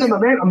clear.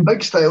 Momentum,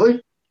 big style.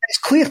 It's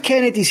clear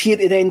Kennedy's here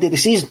at the end of the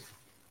season.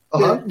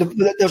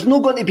 There's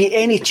not going to be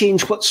any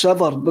change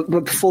whatsoever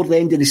before the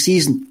end of the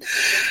season.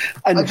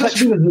 And I just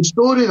think the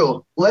story,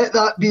 though. Let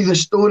that be the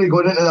story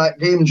going into that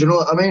game. Do you know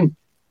what I mean?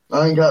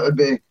 I think that would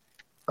be.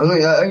 I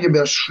think it'd be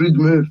a shrewd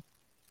move.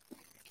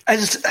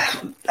 Is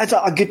it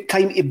a good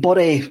time to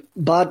bury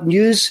bad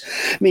news?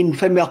 I mean,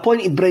 when we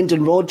appointed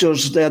Brendan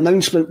Rodgers, the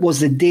announcement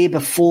was the day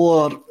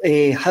before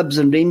Hibs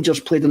and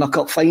Rangers played in a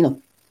cup final,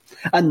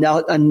 and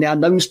they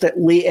announced it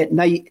late at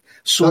night.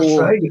 So, that's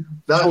right.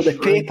 So the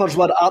papers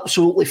were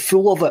absolutely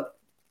full of it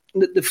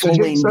the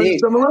following day.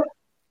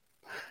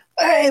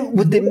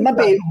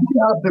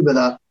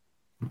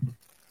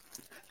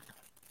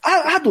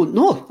 I don't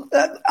know.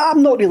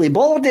 I'm not really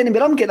bothered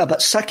anymore. I'm getting a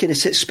bit sick of the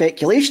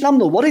speculation. I'm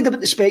not worried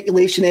about the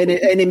speculation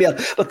anymore,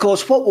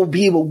 because what will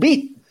be will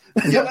be.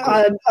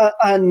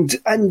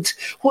 and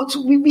what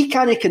we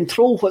can't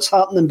control what's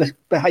happening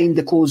behind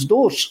the closed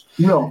doors.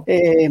 No,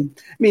 I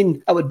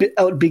mean, it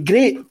would be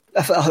great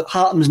if it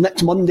happens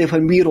next Monday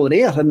when we're on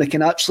air and we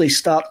can actually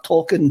start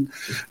talking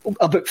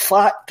about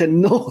fact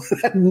and no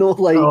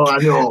like. Oh,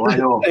 I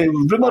know.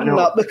 Rumour and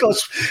that,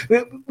 because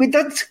we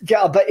did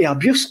get a bit of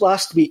abuse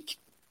last week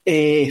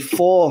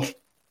for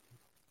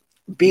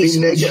based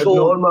on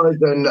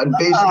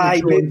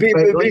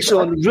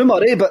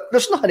rumour, but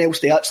there's nothing else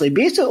to actually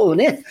base it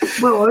on, eh?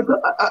 Well,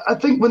 I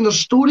think when there's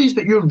stories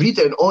that you're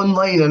reading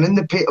online and in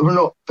the paper, we're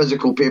not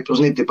physical papers,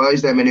 need to buy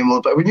them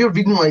anymore, but when you're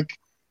reading like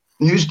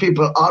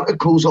newspaper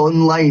articles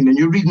online and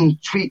you're reading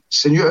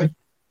tweets and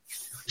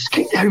it's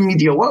kind of how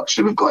media works,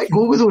 so we've got to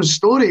go with those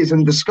stories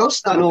and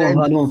discuss them. I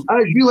know.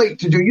 As you like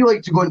to do, you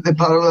like to go into the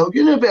parallel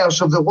universe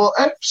of the what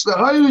ifs, the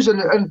hows,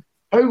 and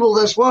how will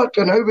this work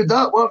and how would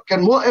that work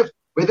and what if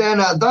we then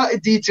add that in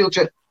detail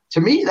to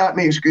me. That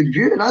makes good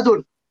view, and I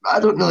don't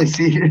really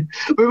see it.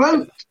 We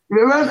weren't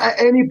at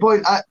any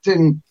point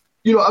acting.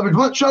 I would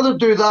much rather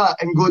do that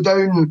and go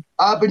down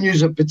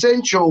avenues of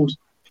potentials,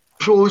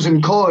 pros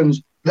and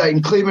cons,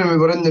 than claiming we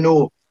were in the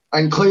know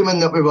and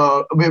claiming that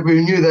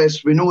we knew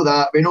this, we know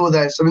that, we know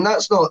this. I mean,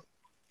 that's not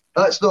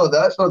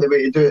the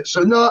way to do it.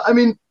 So no, I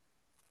mean,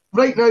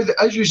 right now,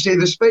 as you say,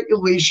 the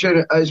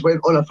speculation has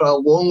went on for a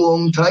long,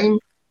 long time.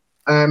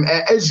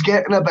 It is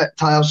getting a bit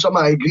tiresome.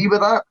 I agree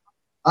with that.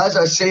 As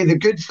I say, the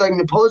good thing,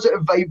 the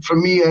positive vibe for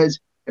me is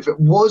if it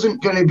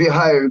wasn't going to be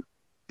Howe,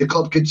 the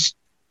club could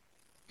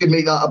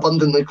make that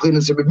abundantly clear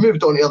and say we've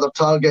moved on to other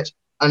targets,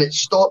 and it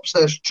stops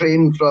this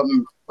train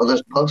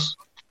this bus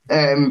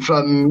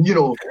from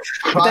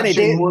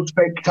crashing more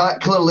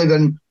spectacularly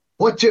than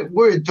what it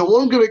would. The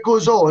longer it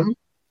goes on,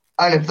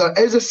 and if there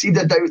is a seed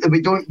of doubt that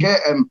we don't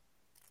get him,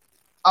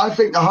 I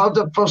think the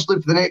harder firstly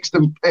for the next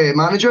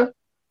manager,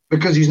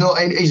 because he's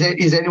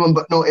anyone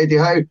but not Eddie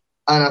Howe,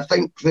 and I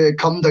think the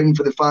come down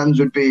for the fans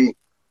would be,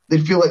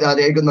 they'd feel like they had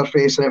egg on their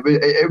face, and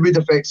it would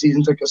affect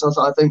season tickets.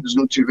 I think there's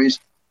no two ways.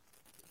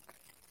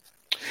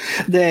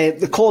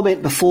 The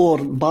comment before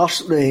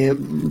the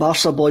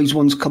Barca boys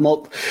ones come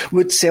up,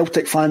 would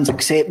Celtic fans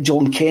accept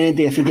John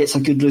Kennedy if he gets a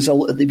good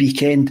result at the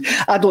weekend?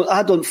 I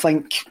don't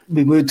think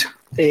we would,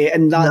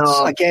 and that's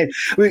again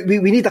we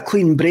need a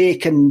clean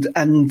break. And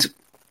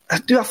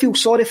do I feel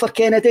sorry for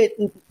Kennedy?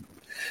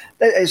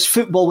 It's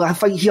football. I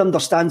think he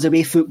understands the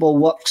way football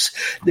works.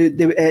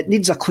 It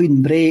needs a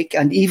clean break,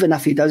 and even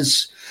if he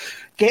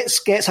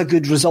gets a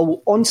good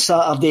result on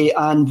Saturday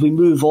and we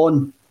move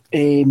on.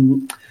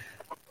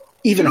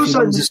 Even if he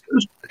wins,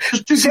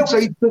 there's two good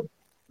sides.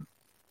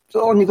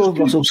 On you go,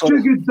 Russell.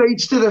 Two good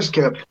sides to this,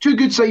 Kip. Two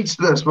good sides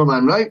to this, my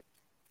man. Right?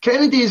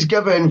 Kennedy is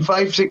given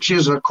 5-6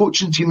 years of a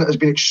coaching team that has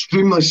been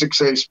extremely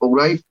successful,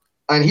 right?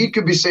 And he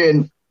could be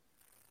saying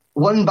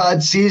one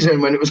bad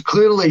season when it was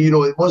clearly,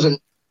 it wasn't.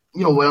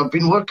 When I've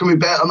been working with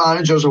better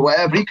managers or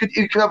whatever, he could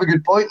have a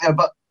good point there.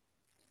 But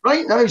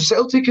right now,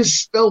 Celtic is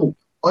still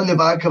on the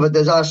back of a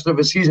disaster of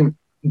a season.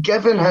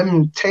 Giving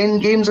him 10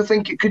 games, I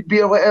think it could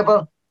be, or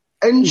whatever,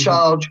 in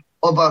charge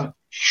of a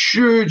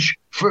huge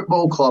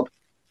football club.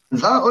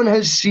 That on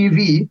his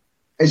CV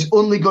is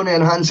only going to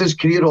enhance his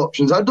career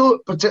options. I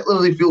don't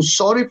particularly feel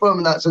sorry for him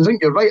in that sense. I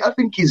think you're right. I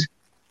think he's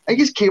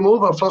came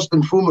over first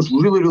and foremost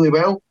really, really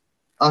well.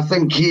 I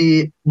think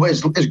he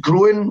is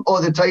growing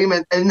all the time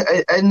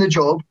in the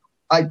job.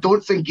 I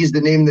don't think he's the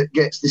name that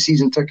gets the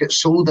season tickets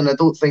sold, and I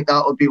don't think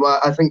that would be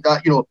why. I think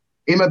that,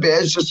 maybe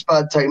it is just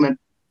bad timing.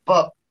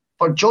 But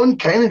for John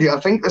Kennedy, I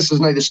think this is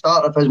now the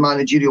start of his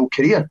managerial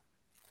career.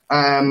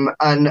 And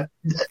I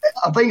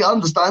think I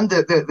understand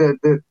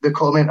the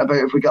comment about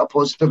if we get a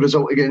positive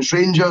result against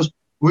Rangers,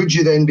 would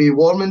you then be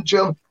warming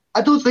to him?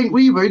 I don't think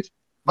we would,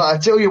 but I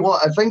tell you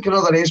what, I think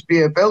another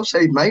SPFL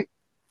side might.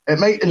 It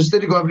might,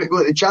 instead of having to go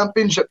to the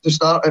Championship to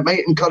start, it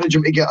might encourage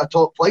him to get a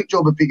top flight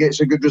job if he gets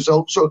a good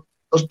result. So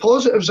there's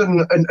positives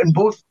in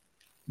both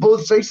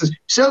sides.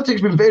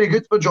 Celtic's been very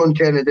good for John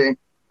Kennedy.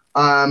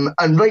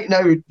 And right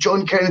now,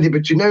 John Kennedy,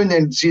 between now and the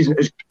end of the season,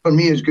 for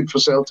me, is good for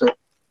Celtic.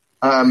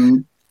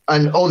 And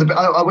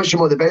I wish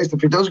him all the best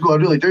if he does go. I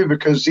really do,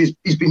 because he's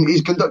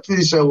conducted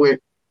himself with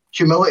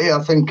humility, I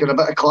think, and a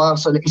bit of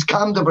class, and he's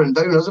calmed everyone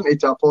down, hasn't he,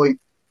 to a point?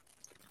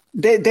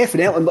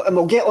 Definitely, and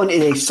we'll get on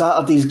to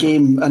Saturday's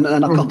game in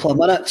a couple of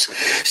minutes.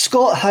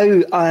 Scott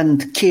Howe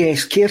and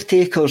KS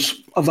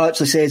Caretakers have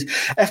actually said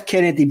if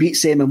Kennedy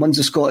beats them and wins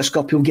the Scottish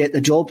Cup, he'll get the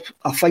job.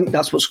 I think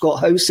that's what Scott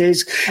Howe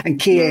says.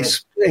 And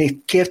KS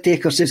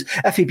Caretaker says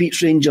if he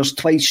beats Rangers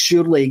twice,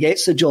 surely he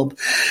gets the job.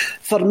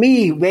 For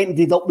me, we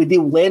ended up with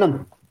Neil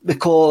Lennon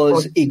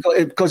because we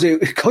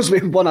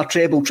won a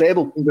treble.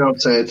 Well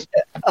said.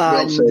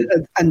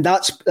 And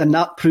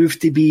that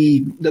proved to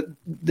be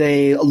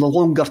the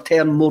longer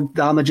term, more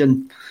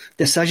damaging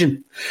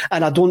decision.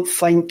 And I don't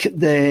think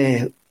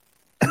and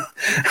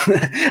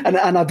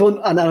I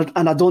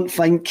don't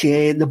think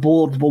the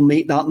board will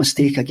make that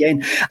mistake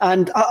again.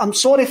 And I'm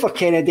sorry for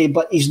Kennedy,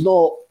 but he's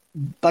not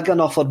big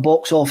enough or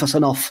box office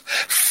enough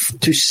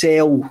to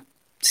sell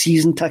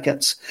season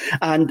tickets,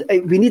 and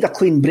we need a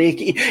clean break.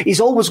 He's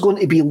always going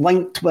to be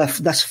linked with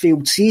this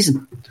failed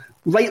season.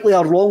 Rightly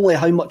or wrongly,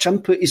 how much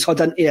input he's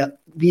had into it,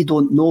 we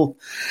don't know.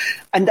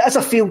 And it is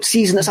a failed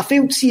season. It's a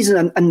failed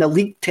season in the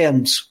league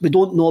terms. We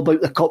don't know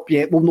about the cup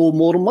yet. We'll know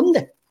more on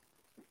Monday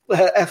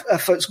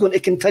if it's going to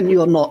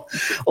continue or not.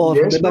 Or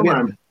yes,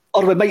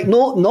 we might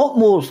not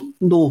know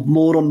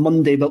more on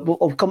Monday, but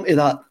I'll come to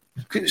that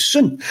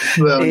soon.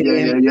 Well,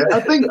 yeah. I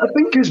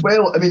think as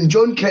well. I mean,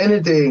 John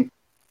Kennedy,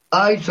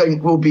 I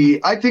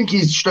think he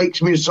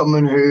strikes me as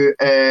someone who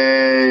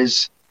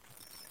is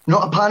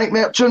not a panic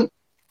merchant.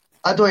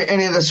 I don't think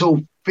any of this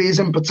will phase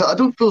him, but I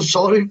don't feel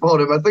sorry for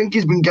him. I think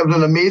he's been given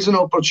an amazing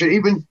opportunity.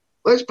 Even,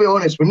 let's be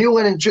honest, when Neil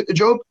Lennon took the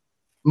job,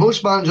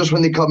 most managers,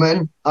 when they come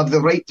in, have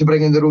the right to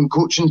bring in their own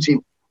coaching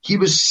team. He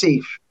was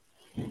safe,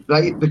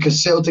 right?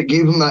 Because Celtic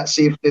gave him that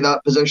safety,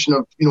 that position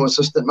of,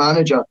 assistant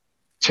manager.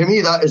 To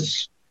me, that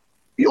is,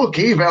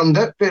 okay, you've earned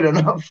it, fair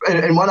enough,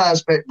 in one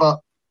aspect,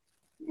 but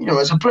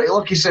it's a pretty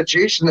lucky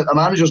situation that the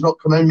manager's not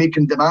come in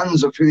making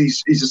demands of who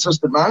his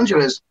assistant manager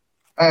is.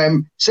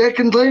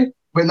 Secondly,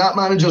 when that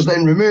manager's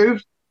then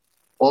removed,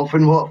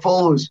 often what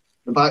follows,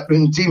 the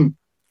backroom team,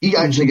 he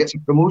actually gets a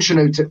promotion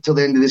out till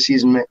the end of the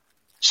season, mate.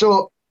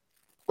 So,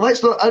 I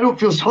don't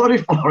feel sorry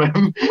for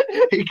him.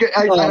 As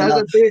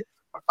I say,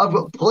 I've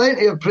got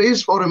plenty of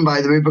praise for him,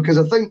 by the way, because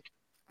I think,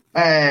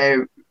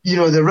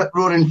 the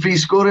rip-roaring free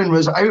scoring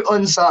was out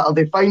on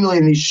Saturday finally,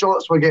 and his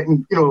shots were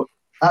getting,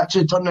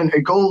 actually turned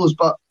into goals.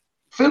 But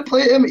fair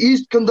play to him,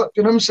 he's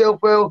conducting himself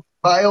well.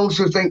 But I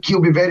also think he'll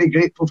be very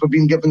grateful for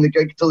being given the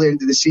gig till the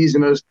end of the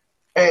season, as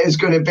it is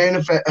going to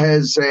benefit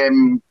his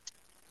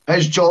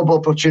job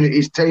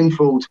opportunities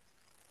tenfold.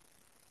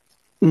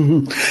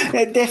 Mm-hmm.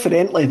 Yeah,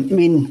 definitely. I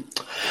mean,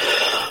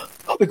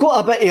 we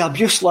got a bit of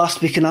abuse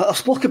last week, and I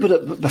spoke about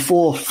it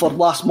before for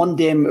last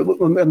Monday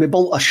when we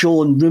built a show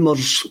on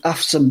rumours,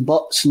 ifs and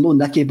buts, no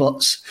Nicky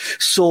butts.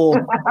 So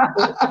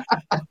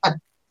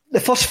the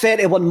first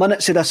 31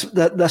 minutes of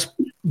this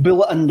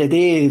bulletin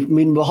today, I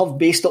mean, we have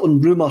based it on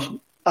rumour,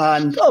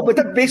 and we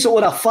did base it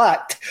on a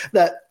fact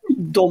that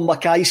Dom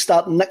McKay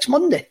starting next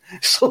Monday.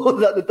 So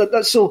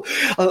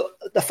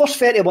the first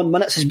 31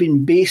 minutes has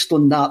been based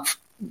on that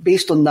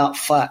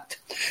fact.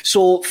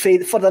 So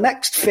for the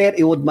next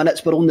 30 odd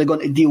minutes, we're only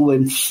going to deal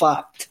with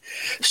fact.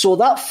 So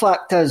that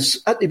fact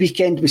is, at the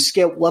weekend we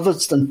scalped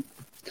Livingston,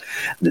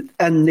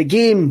 and the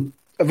game,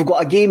 if we've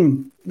got a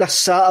game this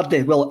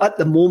Saturday, well, at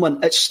the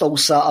moment it's still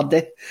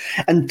Saturday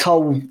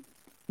until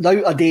the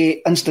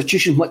out-of-date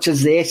institution, which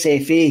is the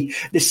SFA,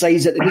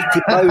 decides that they need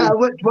to bow.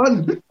 Which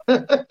one?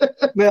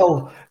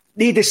 Well,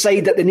 they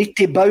decide that they need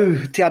to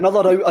bow to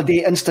another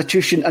out-of-date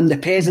institution, and the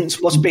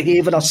peasants must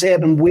behave in a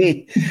certain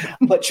way,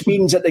 which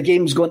means that the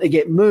game's going to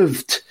get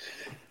moved.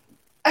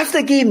 If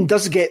the game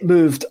does get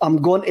moved,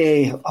 I'm going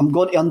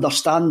to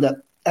understand it,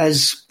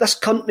 as this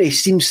country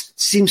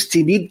seems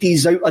to need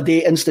these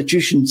out-of-date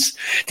institutions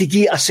to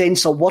get a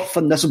sense of worth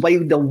in this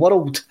wilder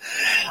world.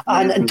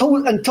 And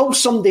until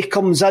somebody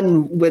comes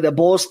in with a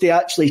boss to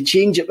actually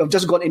change it, we're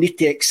just going to need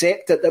to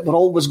accept it, that we're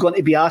always going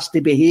to be asked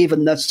to behave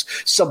in this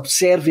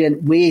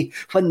subservient way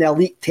when the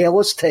elite tell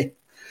us to.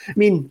 I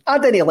mean, I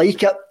didn't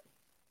like it.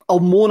 I'll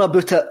moan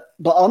about it,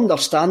 but I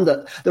understand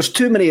it. There's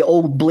too many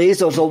old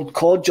blazers, old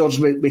codgers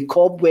with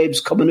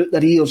cobwebs coming out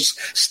their ears,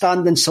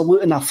 standing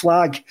saluting a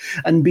flag,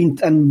 and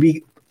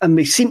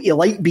we seem to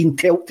like being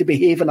told to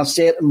behave in a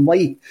certain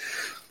way.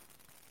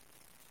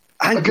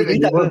 I think we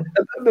need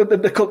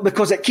it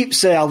because it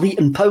keeps the elite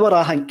in power.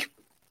 I think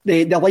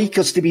they like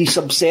us to be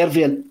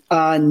subservient,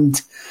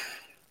 and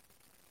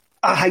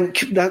I think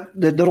that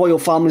the royal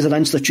family is an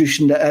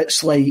institution that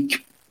it's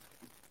like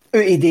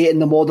out of date in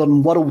the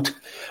modern world.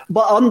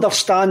 But I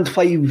understand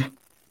why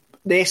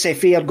the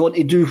SFA are going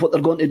to do what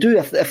they're going to do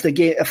if the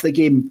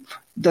game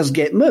does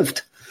get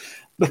moved,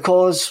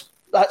 because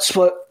that's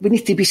what we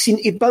need to be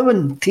seen to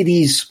bowing to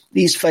these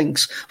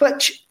things,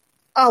 which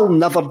I'll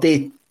never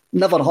do,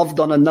 never have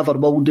done, and never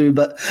will do.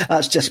 But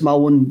that's just my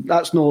own.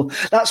 That's no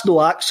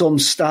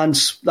Axom's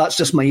stance. That's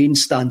just my own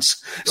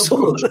stance.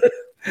 So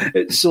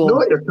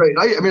no, you're quite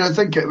right. I mean, I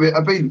think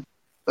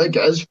it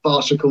is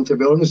farcical, to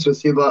be honest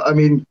with you. But I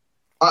mean,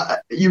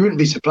 you wouldn't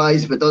be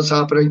surprised if it does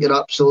happen. I think you're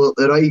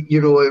absolutely right.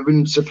 It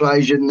wouldn't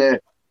surprise you in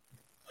the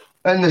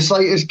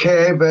slightest,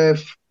 Kev,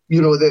 if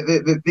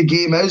the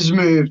game is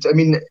moved. I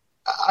mean,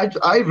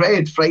 I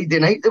read Friday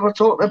night they were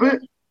talking about.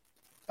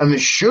 I mean,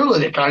 surely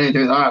they can't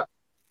do that.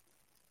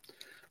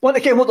 Well,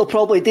 again, what they'll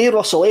probably do,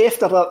 Russell,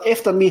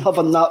 after me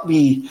having that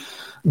wee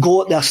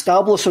go at the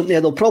establishment there,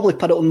 they'll probably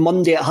put it on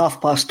Monday at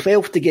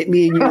 12:30 to get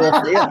me and you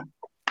off there.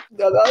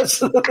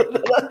 That's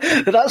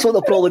what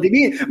they'll probably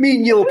do. Me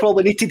and you will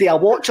probably need to do a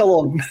watch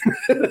along.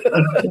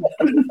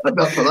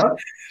 Enough for that.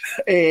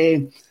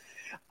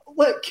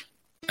 Look.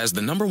 As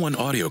the #1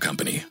 audio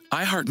company,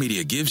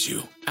 iHeartMedia gives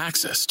you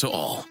access to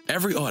all.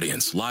 Every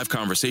audience, live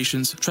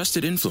conversations,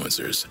 trusted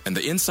influencers, and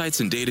the insights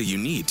and data you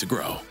need to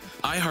grow.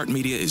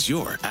 iHeartMedia is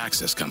your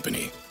access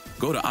company.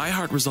 Go to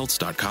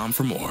iHeartResults.com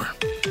for more.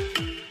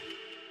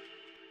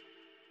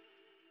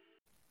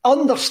 I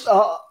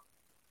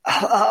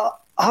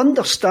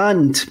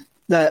understand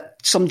that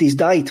somebody's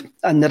died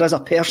and there is a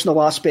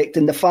personal aspect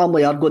and the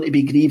family are going to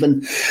be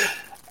grieving,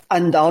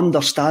 and I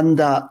understand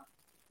that,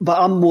 but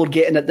I'm more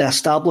getting at the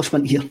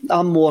establishment here.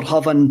 I'm more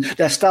having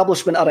the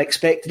establishment are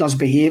expecting us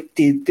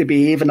to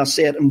behave in a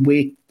certain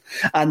way,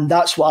 and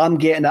that's what I'm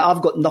getting at.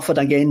 I've got nothing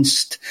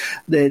against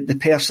the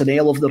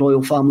personnel of the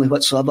royal family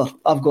whatsoever.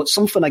 I've got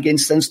something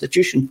against the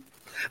institution,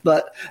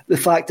 but the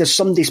fact is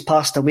somebody's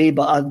passed away,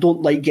 but I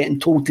don't like getting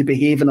told to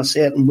behave in a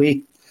certain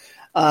way.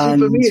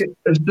 And see, for me,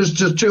 there's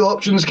just two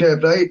options,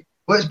 Kev, right?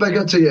 What's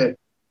bigger to you?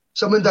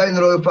 Someone dying in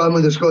the royal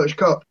family, the Scottish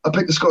Cup. I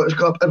pick the Scottish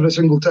Cup every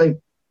single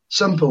time.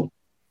 Simple.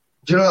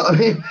 Do you know what I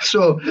mean?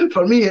 So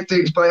for me, it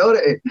takes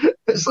priority.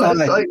 It's like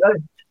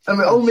that. And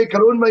we all make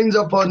our own minds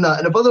up on that.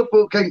 And if other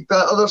folk think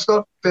that other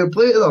stuff, fair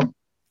play to them.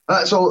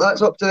 That's all.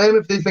 That's up to them.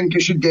 If they think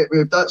it should get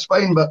moved, that's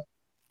fine. But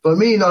for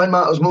me, nothing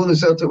matters more than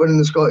Celtic winning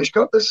the Scottish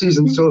Cup this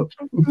season. So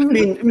I would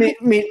play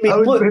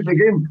the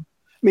game. I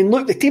mean,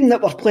 look, the team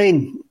that we're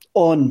playing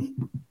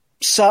on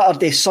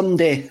Saturday,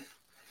 Sunday,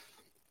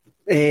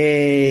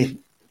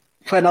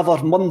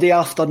 whenever, Monday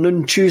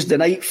afternoon, Tuesday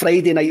night,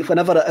 Friday night,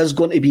 whenever it is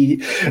going to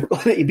be.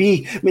 I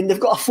mean, they've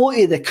got a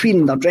photo of the Queen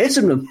in their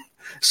dressing room.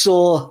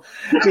 So,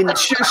 I mean,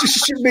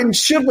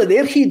 surely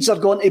their heads are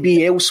going to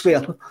be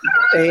elsewhere. But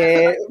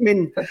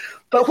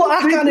what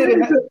I can't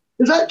remember...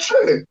 Is that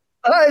true?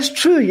 That is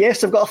true,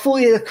 yes. I've got a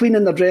photo of the Queen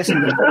in the dressing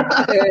room.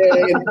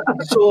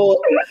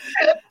 So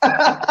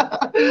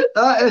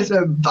that is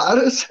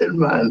embarrassing,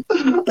 man.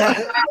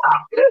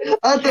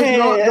 I did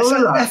not know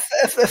that.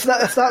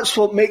 If that's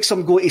what makes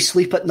them go to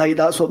sleep at night,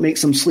 that's what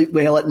makes them sleep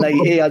well at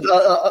night.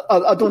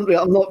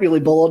 I'm not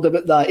really bothered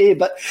about that.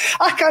 But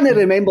I can't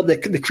remember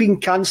the Queen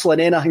cancelling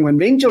anything when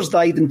Rangers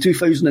died in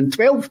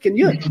 2012. Can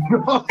you?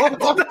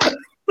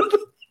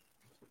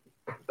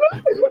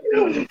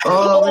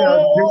 Oh, we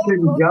are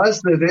drinking gas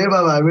today,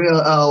 man. I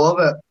love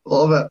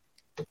it.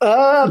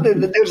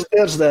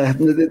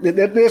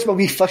 There's my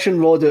wee fishing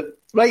rod out.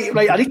 Right.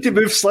 I need to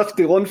move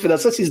swiftly on for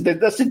this. This is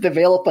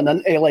developing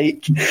into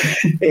right.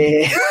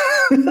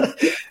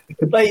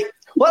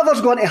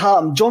 Whatever's going to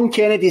happen, John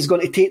Kennedy's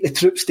going to take the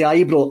troops to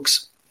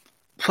Ibrox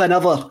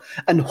whenever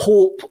in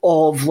hope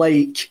of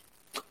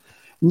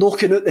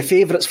knocking out the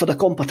favourites for the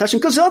competition,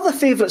 because they're the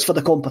favourites for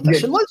the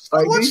competition. Yes,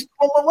 let's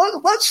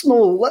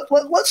no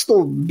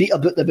beat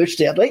about the bush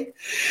there, right?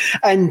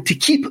 And to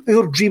keep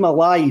our dream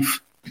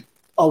alive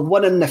of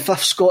winning the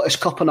 5th Scottish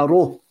Cup in a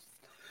row.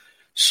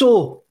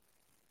 So,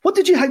 what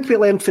did you think we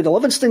learned for the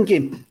Livingston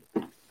game,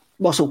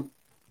 Russell?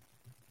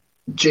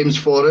 James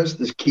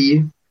Forrest is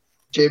key.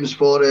 James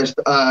Forrest,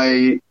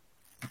 I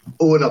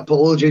owe an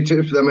apology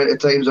to for the amount of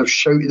times I've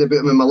shouted about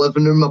him in my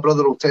living room. My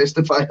brother will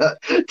testify to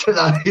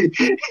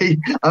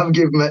that. I've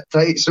given him it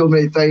tight so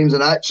many times,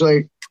 and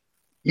actually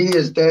he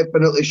has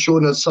definitely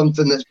shown us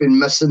something that's been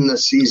missing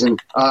this season.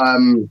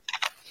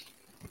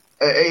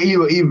 He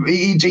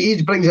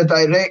brings a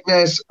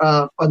directness,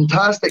 a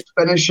fantastic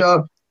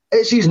finisher.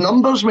 It's his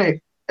numbers,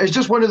 mate. It's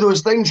just one of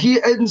those things. He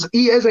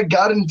is a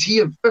guarantee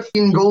of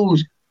 15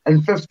 goals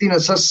and 15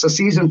 assists a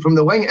season from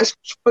the wing. It's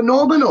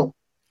phenomenal.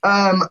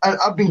 And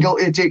I've been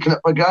guilty of taking it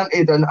for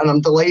granted, and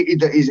I'm delighted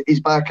that he's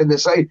back in the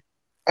side.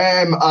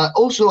 I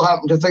also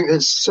happen to think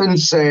that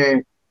since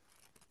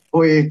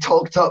we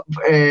talked up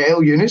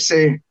El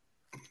Younousi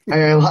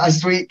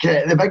last week,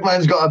 the big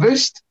man's got a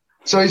boost.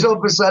 So he's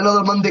obviously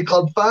another Monday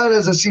Club fan,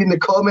 as I see in the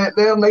comment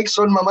there. Nice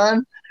one, my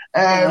man.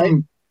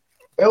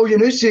 El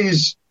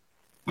Younousi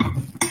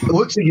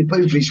looks like he's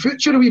playing for his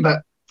future a wee bit.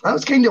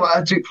 That's kind of what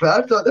I took for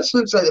that. I thought, this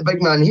looks like the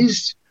big man.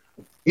 He's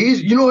they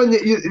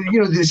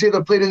say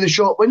they're playing in the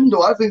shop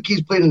window. I think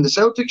he's playing in the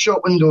Celtic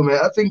shop window,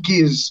 mate. I think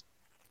he's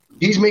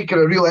making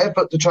a real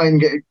effort to try and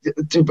get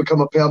to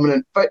become a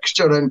permanent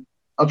fixture. And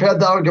I've heard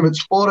the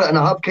arguments for it, and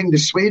I have kind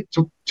of swayed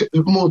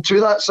more to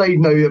that side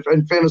now,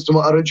 in fairness to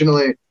what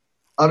originally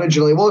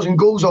was. And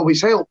goals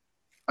always help.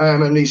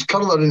 And his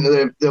curler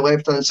into the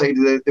left-hand side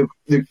of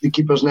the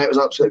keeper's net was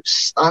absolutely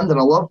outstanding.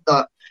 I loved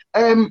that.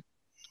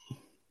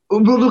 We're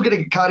not going to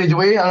get carried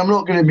away, and I'm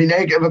not going to be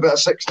negative about a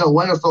 6-0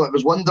 win. I thought it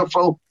was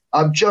wonderful.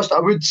 I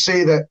would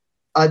say that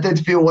I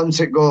did feel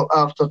once it got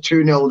after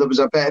 2-0, there was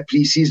a bit of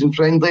pre-season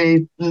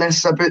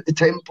friendliness about the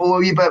tempo a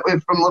wee bit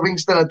from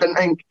Livingston. I didn't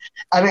think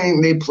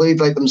they played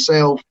like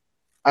themselves.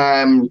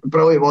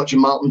 Brilliant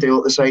watching Martindale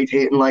at the side,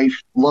 hating life.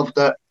 Loved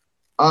it.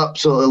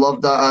 Absolutely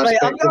loved that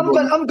aspect.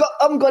 Right,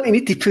 I'm going to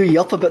need to pull you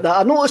up about that.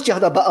 I noticed you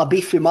had a bit of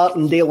beef with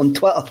Martindale on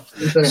Twitter.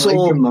 So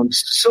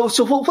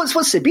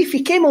what's the beef?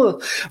 He came over.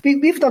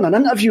 We've done an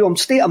interview.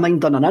 State of Mind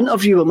done an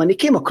interview with him, and he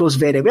came across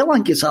very well. I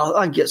think it's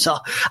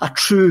a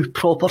true,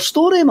 proper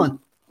story, man.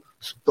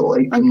 Don't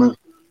like him, man.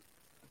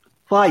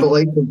 Why? Don't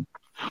like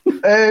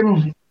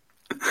him.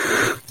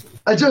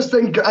 I just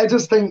think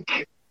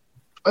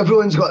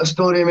everyone's got a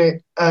story,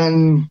 mate,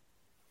 and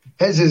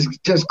his is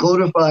just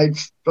glorified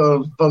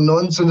for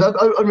nonsense.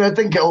 I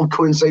think it all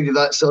coincided,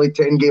 that silly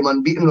 10-game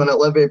unbeaten run at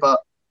Livy, but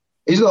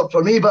he's not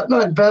for me. But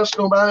not in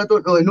personal, man. I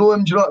don't really know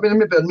him. Do you know what I mean?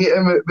 Maybe I'd meet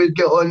him, we'd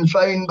get on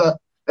fine. But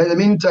In the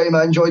meantime,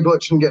 I enjoyed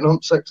watching getting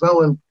up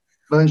 6-0 and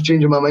man's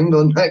changing my mind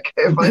on that.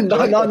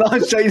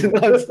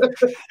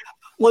 No.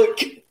 Look,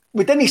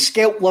 we didn't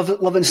scalp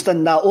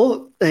Livingston that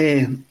low.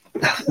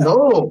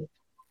 No.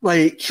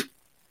 Like,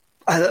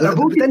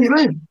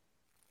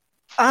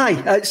 aye,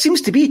 it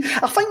seems to be.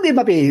 I think they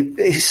maybe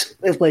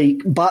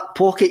like back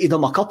pocketed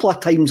them a couple of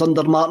times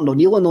under Martin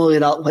O'Neill and all of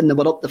that when they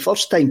were up the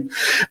first time.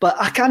 But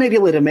I can't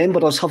really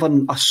remember us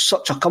having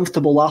such a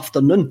comfortable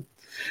afternoon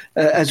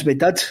as we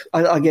did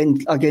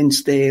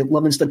against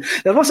Livingston.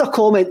 There was a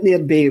comment there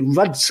by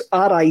Rids,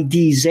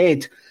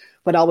 R-I-D-Z,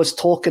 when I was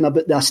talking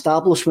about the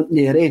establishment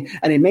there,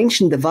 and he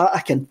mentioned the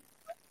Vatican.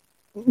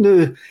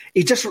 No,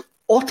 he just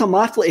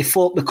automatically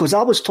thought, because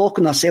I was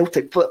talking a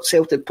Celtic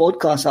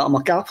podcast that I'm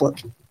a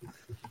Catholic.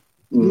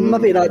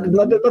 Maybe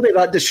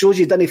that just shows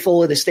you didn't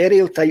follow the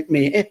stereotype,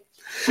 mate.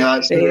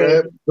 Yeah,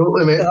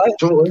 totally, mate.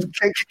 Totally.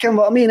 Can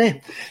what I mean, eh?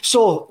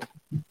 So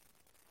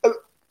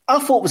I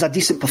thought it was a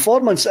decent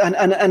performance, and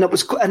it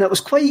was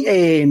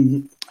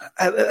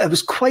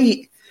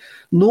quite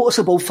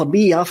noticeable for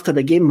me after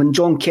the game when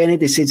John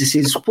Kennedy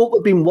says what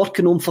we've been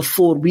working on for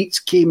 4 weeks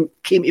came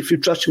to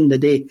fruition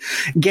today.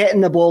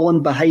 Getting the ball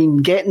in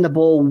behind, getting the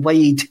ball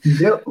wide,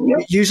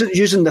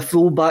 using the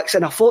fullbacks,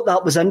 and I thought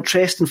that was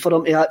interesting for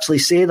him to actually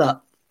say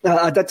that.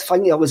 I did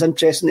think it was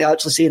interesting to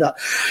actually say that.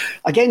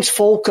 Against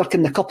Falkirk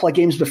in the couple of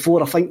games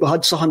before, I think we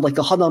had something like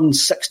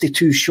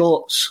 162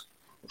 shots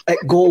at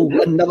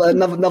goal and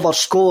never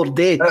scored.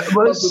 I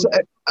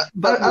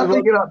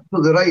think you're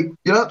absolutely right.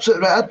 You're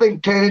absolutely right. I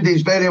think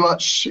Kennedy's very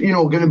much,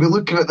 going to be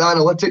looking at the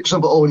analytics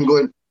of it all and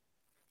going,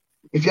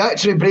 if you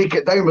actually break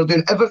it down, we're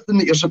doing everything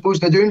that you're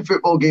supposed to do in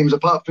football games,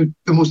 apart from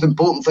the most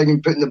important thing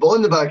in putting the ball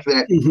in the back of the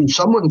net. Mm-hmm.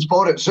 Someone's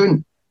for it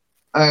soon.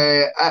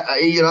 By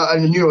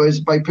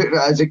putting it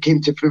as it came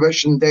to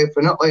fruition,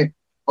 definitely.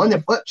 On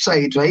the flip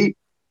side, right,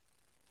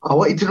 I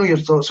want you to know your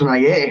thoughts on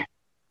Ayeti.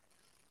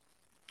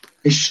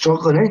 He's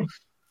struggling, eh?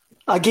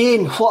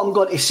 Again, what I'm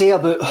going to say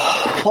about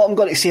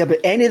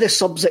any of the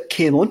subs that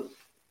came on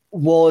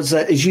was,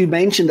 as you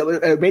mentioned,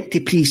 it went to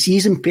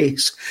pre-season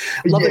pace.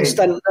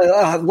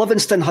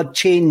 Livingston had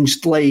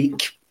changed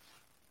like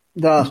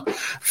the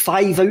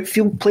 5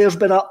 outfield players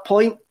by that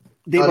point.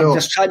 They were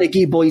just trying to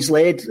give boys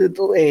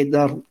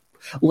their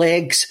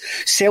legs.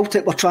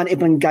 Celtic were trying to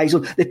bring guys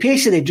on. The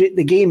pace of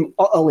the game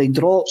utterly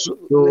drops.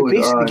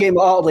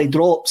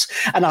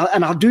 And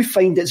I do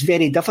find it's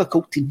very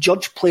difficult to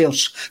judge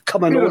players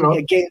coming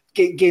on to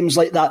games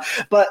like that.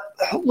 But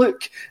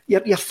look,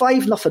 you're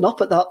 5-0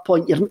 up at that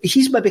point.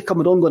 He's maybe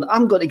coming on going,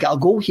 I'm going to get a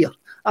goal here.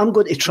 I'm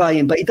going to try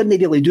him, but he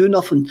didn't really do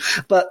nothing.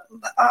 But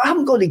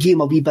I'm going to give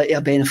him a wee bit of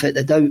a benefit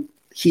of the doubt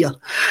here.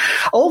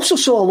 I also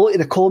saw a lot of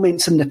the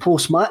comments in the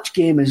post-match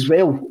game as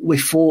well,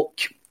 with folk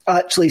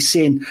actually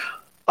saying,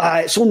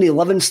 it's only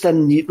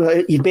Livingston, you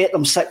bet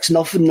them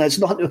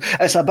 6-0,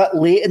 it's a bit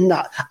late in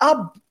that.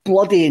 I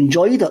bloody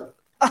enjoyed it.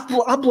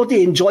 I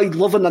bloody enjoyed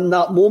living in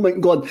that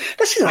moment going,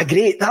 this is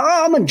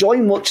I'm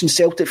enjoying watching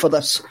Celtic for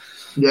this.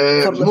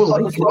 Yeah,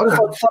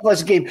 for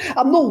this game.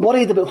 I'm not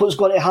worried about what's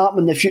going to happen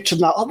in the future.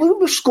 Now,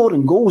 we're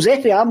scoring goals.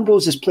 Eddie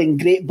Ambrose is playing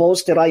great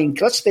balls to Ryan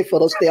Christie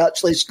for us to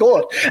actually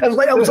score. It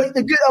was like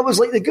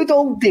the good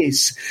old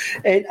days.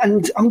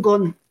 And I'm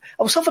going,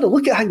 I was having a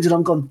look at things and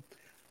I'm going,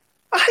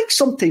 I think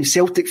sometimes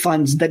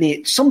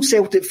some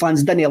Celtic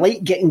fans didn't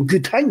like getting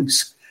good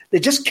things. They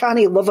just can't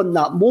live in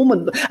that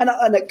moment.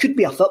 And it could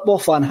be a football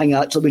fan thing,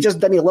 actually. We just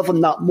didn't live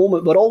in that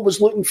moment. We're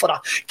always looking for a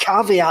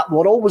caveat.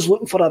 We're always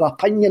looking for our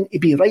opinion to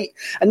be right.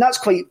 And that's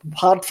quite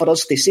hard for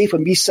us to say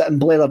when we sit and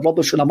blather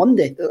rubbish on a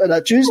Monday, on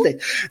a Tuesday.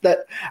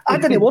 That I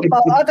didn't want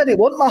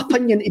my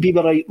opinion to be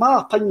right.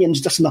 My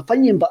opinion's just an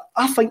opinion. But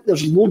I think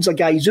there's loads of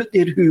guys out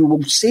there who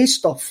will say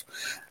stuff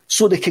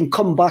so they can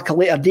come back a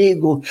later day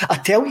and go, I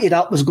tell you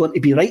that was going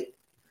to be right.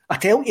 I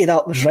tell you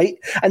that was right.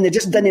 And they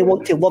just didn't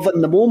want to live it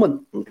in the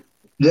moment.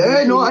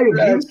 Yeah, no, I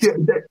agree.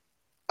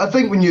 I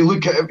think when you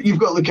look at it, you've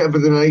got to look at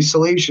everything in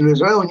isolation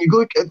as well. And you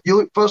look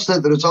first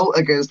at the result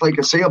against, like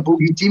I say, a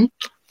bogey team.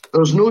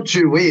 There's no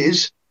two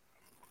ways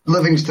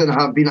Livingston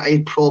have been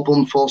a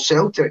problem for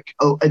Celtic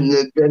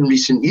in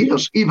recent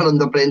years, even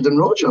under Brendan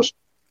Rodgers.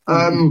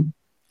 I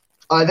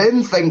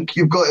then think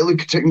you've got to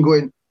look at it and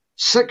going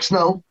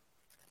 6-0,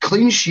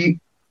 clean sheet,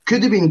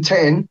 could have been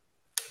 10,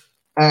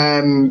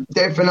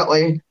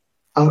 definitely.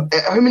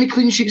 How many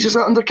clean sheets is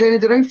that under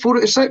Kennedy now? 4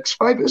 out of 6?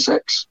 5 out of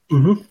 6?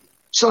 Mm-hmm.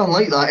 Something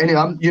like that. Anyway,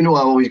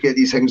 I always get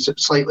these things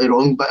slightly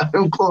wrong, but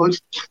I'm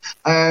close.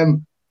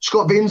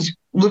 Scott Bain's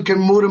looking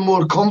more and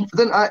more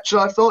confident,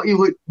 actually. I thought he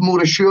looked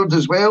more assured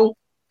as well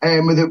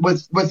with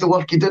the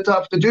work he did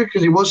have to do,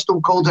 because he was still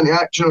called into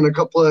action on a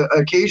couple of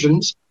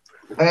occasions.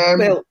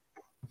 I'm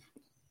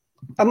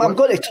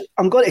going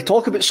to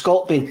talk about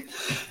Scott Bain.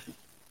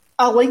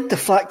 I like the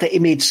fact that he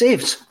made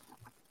saves.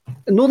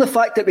 Not the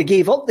fact that we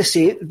gave up the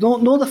save.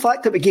 No, the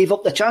fact that we gave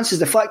up the chances.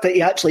 The fact that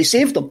he actually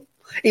saved them.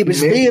 He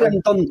was there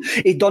and done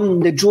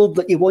the job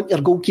that you want your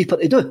goalkeeper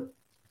to do.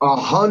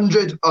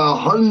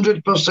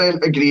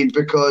 100% agreed.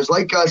 Because,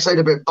 like I said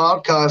about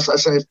Barkas, I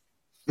said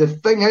the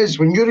thing is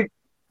when you're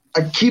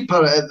a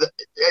keeper at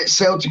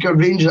Celtic or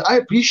Rangers, I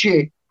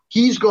appreciate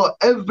he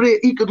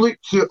could look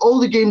through all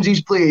the games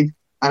he's played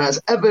and has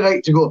every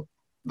right to go,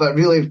 but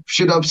really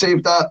should have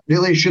saved that,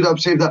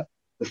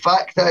 The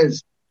fact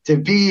is, to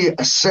be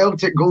a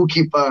Celtic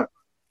goalkeeper,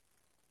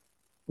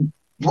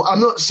 I'm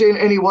not saying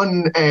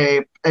anyone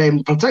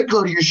in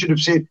particular you should have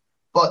saved,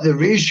 but the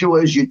ratio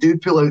is you do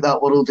pull out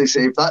that worldly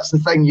save. That's the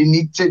thing. You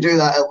need to do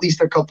that at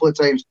least a couple of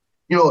times.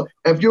 You know,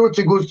 if you were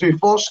to go through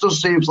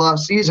Foster's saves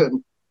last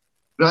season,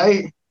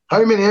 right,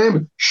 how many of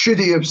them should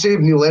he have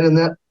saved, Neil Lennon,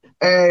 there?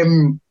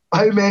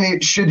 How many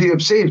should he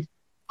have saved?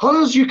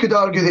 Others you could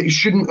argue that he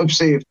shouldn't have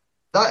saved.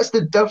 That's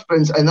the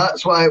difference, and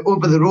that's why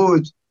over the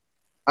road,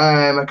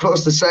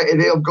 across the city,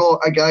 they've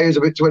got a guy who's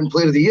about to win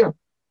Player of the Year.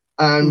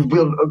 And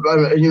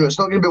it's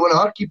not going to be one of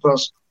our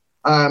keepers.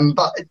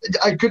 But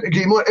I couldn't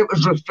agree more. It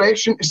was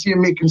refreshing to see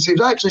him making saves.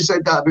 I actually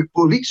said that about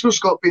 4 weeks ago,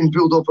 Scott being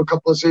pulled off a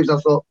couple of saves. I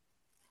thought,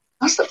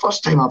 that's the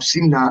first time I've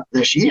seen that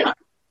this year.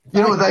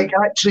 You know, like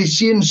actually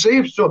seeing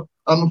saves. So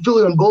I'm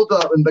fully on board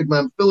with that one, big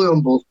man. Fully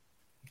on board.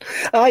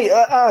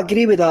 I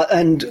agree with that,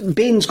 and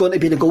Bain's going to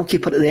be the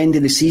goalkeeper at the end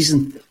of the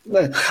season.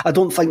 I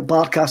don't think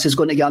Barkas is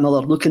going to get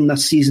another look in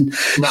this season.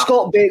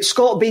 No.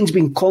 Scott Bain's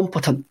been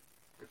competent,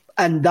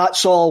 and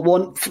that's all I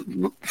want.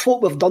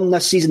 What we've done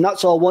this season,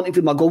 that's all I wanted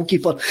from my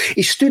goalkeeper.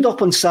 He stood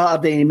up on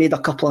Saturday and he made a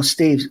couple of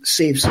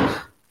saves.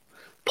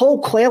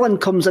 Paul Cleland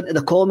comes into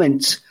the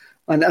comments,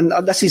 and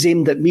this is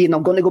aimed at me, and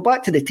I'm going to go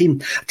back to the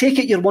team. I take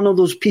it you're one of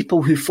those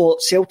people who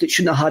thought Celtic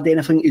shouldn't have had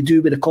anything to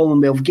do with the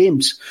Commonwealth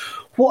Games.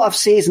 What I've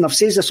said, and I've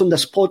said this on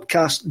this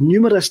podcast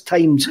numerous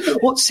times,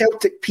 what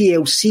Celtic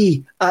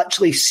PLC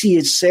actually see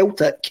as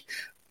Celtic,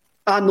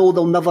 I know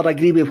they'll never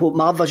agree with what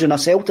my vision of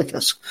Celtic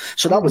is.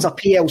 So that was a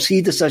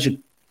PLC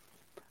decision.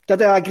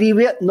 Did I agree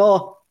with it?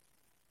 No.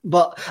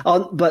 But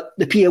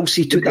the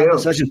PLC took that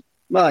decision.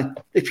 The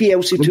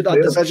PLC took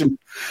that decision.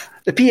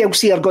 The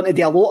PLC are going to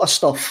do a lot of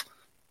stuff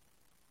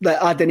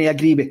that I didn't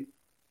agree with.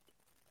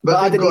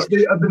 But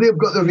they've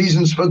got the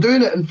reasons for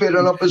doing it, and fair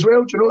enough as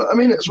well. Do you know what I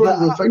mean? It's one of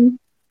the things.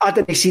 I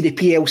didn't see the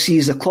PLC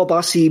as a club. I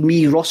see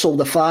me, Russell,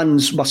 the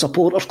fans, my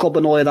supporters club,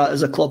 and all of that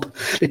as a club.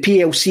 The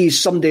PLC is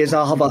somebody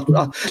I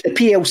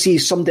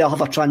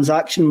have a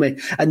transaction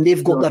with, and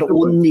they've got their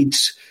own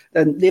needs,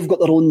 and they've got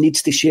their own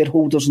needs to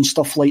shareholders and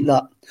stuff like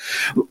that.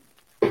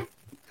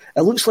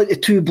 It looks like the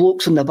two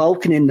blokes on the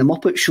balcony in the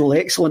Muppet Show.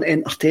 Excellent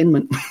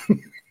entertainment.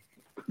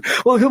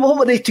 Well, what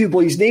were they two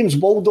boys' names?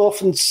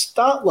 Waldorf and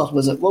Statler,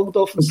 was it?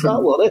 Waldorf and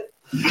Statler, eh?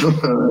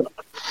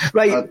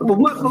 Right,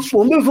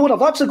 we'll move on.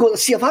 I've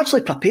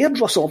actually prepared,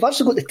 Russell. I've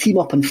actually got the team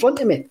up in front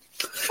of me.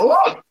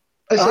 Oh,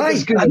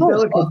 it's going to be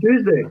Delicate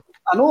Tuesday.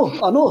 I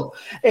know.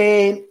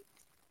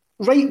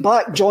 Right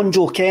back, John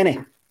Joe Kenny.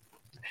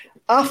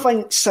 I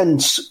think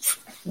since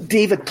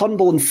David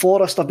Turnbull and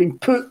Forrest have been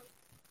put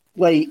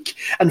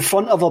in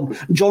front of him,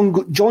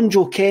 John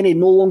Joe Kenny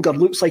no longer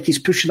looks like he's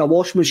pushing a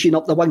washing machine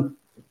up the wing.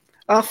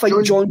 I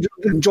think John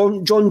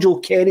Joe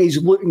Kenny's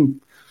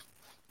looking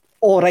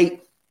all right.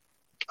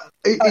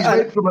 He's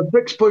went from a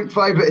 6.5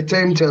 out of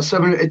 10 to a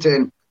 7 out of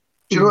 10.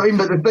 Do you know what I mean?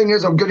 But the thing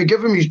is, I'm going to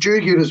give him his due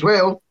here as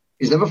well.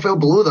 He's never fell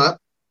below that.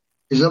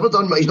 He's never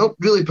done. He's not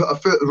really put a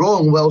foot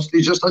wrong, whilst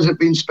he just hasn't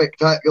been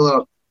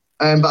spectacular.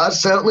 But I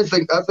certainly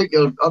think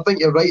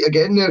you're right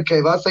again there,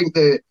 Kev. I think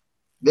the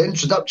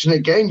introduction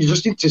again. You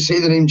just need to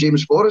say the name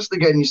James Forrest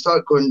again. You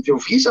start going,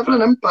 he's having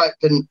an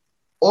impact in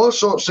all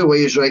sorts of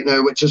ways right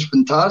now, which is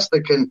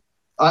fantastic. And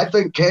I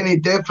think Kenny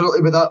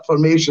definitely with that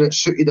formation, it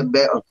suited him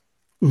better.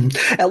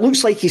 It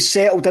looks like he's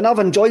settled, and I've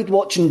enjoyed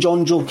watching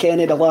John Joe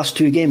Kenny the last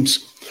 2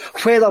 games.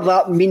 Whether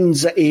that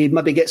means that he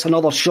maybe gets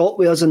another shot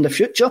with us in the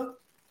future,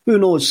 who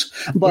knows?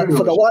 But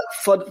for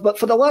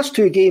the last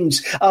 2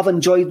 games, I've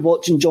enjoyed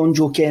watching John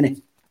Joe Kenny,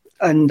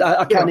 and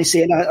I can't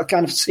say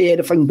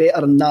anything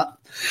better than that.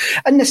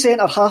 In the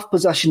centre half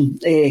position,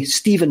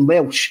 Stephen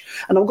Welsh,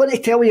 and I'm going to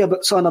tell you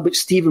something about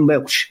Stephen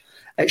Welsh.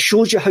 It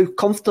shows you how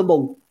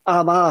comfortable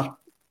I am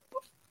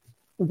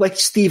with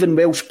Stephen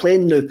Welsh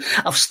playing now.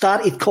 I've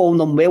started calling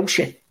him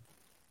Welshie.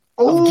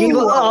 I've gave him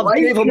a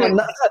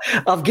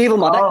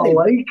nickname. I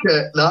like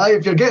it. Nah,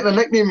 if you're getting a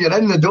nickname, you're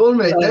in the door,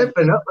 mate.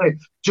 Definitely.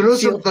 Do you know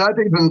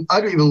something?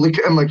 I don't even look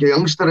at him like a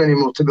youngster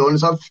anymore. To be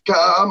honest,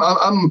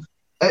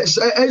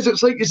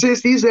 it's like you say,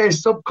 it's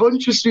these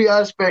subconscious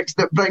aspects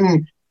that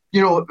bring.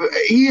 You know,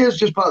 he is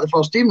just part of the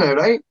first team now,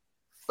 right?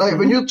 Like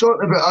when you're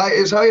talking about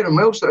it's Ayer and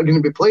Welsh that are going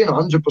to be playing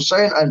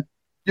 100%, and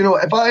you know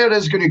if Ayer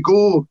is going to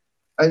go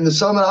in the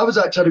summer, I was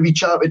actually having a wee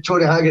chat with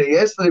Tony Haggerty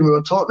yesterday. We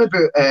were talking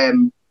about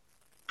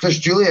Chris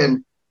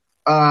Julian,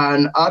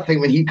 and I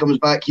think when he comes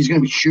back, he's going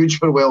to be huge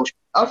for Welsh.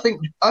 I think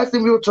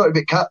we were talking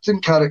about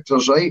captain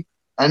characters, right?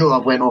 I know I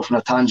went off on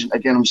a tangent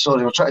again. I'm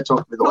sorry. We're trying to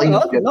talk about the line.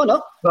 No.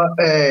 But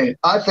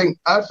I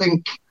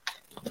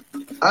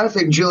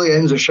think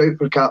Julian's a shout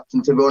for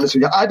captain. To be honest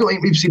with you, I don't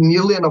think we've seen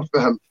nearly enough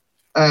for him,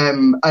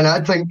 and I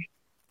think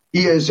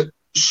he is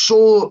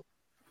so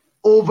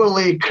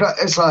overly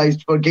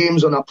criticised for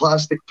games on a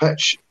plastic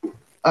pitch,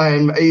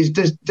 and he's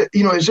just,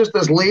 it's just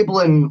this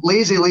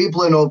lazy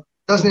labeling of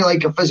doesn't he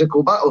like a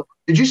physical battle?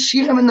 Did you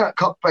see him in that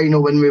cup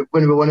final when we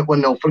won it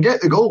 1-0?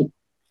 Forget the goal.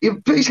 He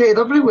put his head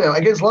everywhere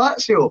against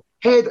Lazio.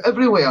 Head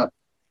everywhere.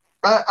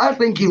 I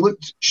think he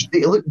looked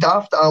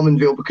daft at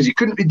Almondvale because he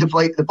couldn't read the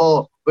flight of the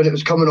ball when it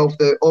was coming off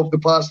the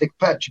plastic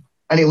pitch,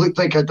 and he looked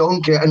like a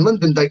donkey. And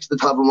Lyndon Dykes did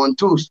have him on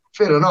toast.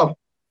 Fair enough.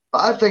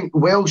 But I think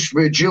Welsh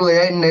with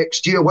Julian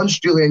next year, once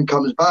Julian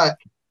comes back,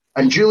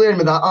 and Julian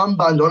with that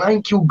armband on, I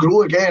think he'll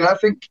grow again. I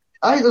think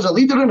there's a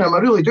leader in him. I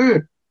really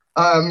do.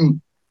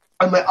 And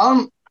we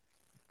aren't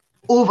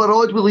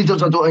overawed with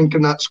leaders, I don't think,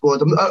 in that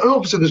squad. And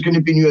obviously there's going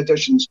to be new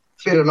additions.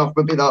 Fair enough,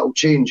 maybe that'll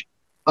change.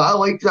 But I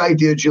like the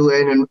idea of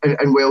Julian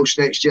and Welsh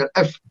next year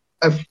if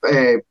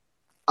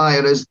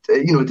Ayer is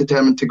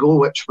determined to go,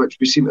 which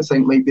we seem to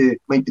think might be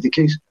the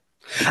case.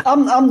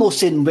 I'm not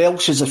saying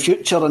Welsh is the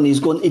future and he's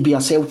going to be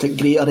a Celtic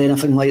great or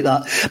anything like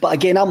that. But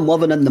again, I'm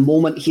living in the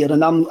moment here,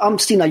 and I'm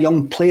seeing a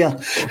young player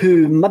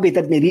who maybe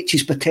didn't reach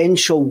his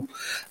potential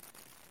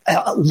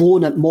at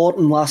loan at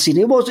Morton last season.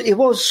 He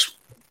was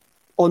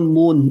on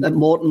loan at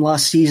Morton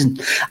last season,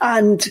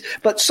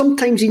 but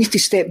sometimes you need to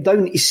step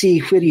down to see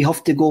where you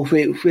have to go,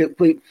 where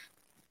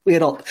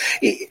up.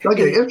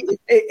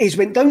 He's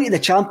went down to the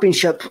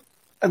Championship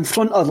in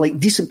front of like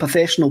decent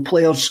professional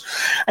players,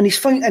 and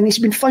he's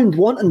been found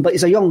wanting, but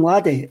he's a young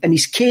laddie, and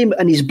he's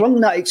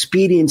brought that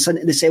experience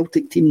into the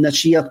Celtic team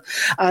this year,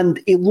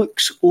 and he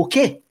looks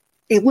okay.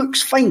 He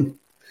looks fine,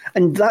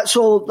 and that's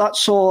all.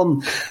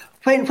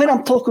 When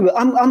I'm talking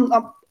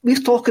about, we're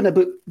talking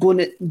about going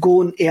to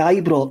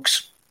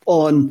Ibrox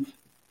on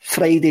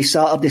Friday,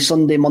 Saturday,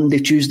 Sunday, Monday,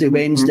 Tuesday,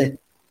 Wednesday,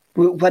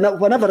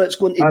 whenever it's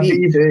going to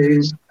be.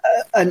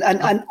 And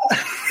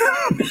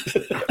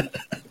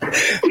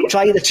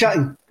try the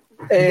chatting.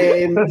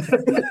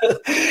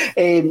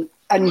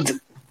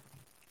 And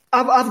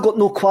I've got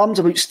no qualms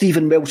about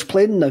Stephen Welsh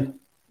playing now.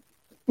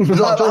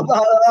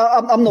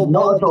 I'm not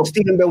bothered about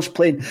Stephen Welsh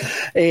playing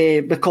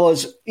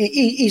because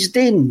he's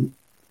doing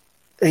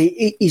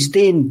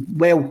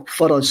well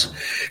for us.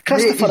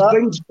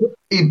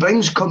 He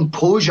brings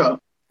composure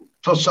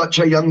for such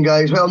a young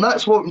guy as well, and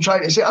that's what I'm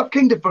trying to say. I've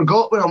kind of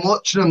forgot when I'm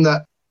watching him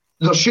that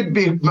there should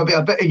be maybe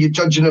a bit of you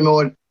judging him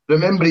on,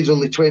 remember he's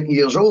only 20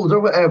 years old or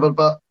whatever,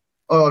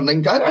 or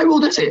 19, how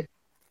old is he?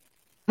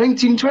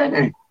 19,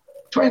 20?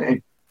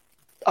 20?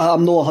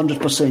 I'm not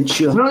 100%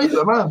 sure.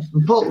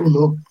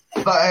 No,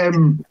 but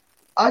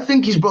I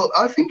think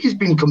he's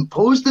been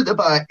composed at the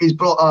back. He's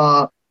brought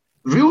a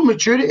real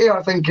maturity,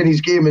 I think, in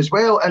his game as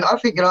well, and I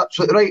think you're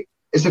absolutely right.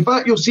 It's the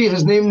fact you'll see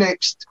his name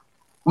next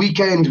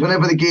weekend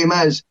whenever the game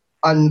is,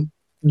 and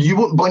you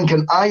won't blink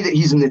an eye that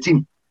he's in the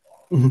team.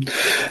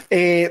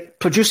 Mm-hmm.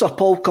 Producer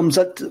Paul comes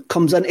in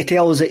to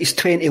tell us that he's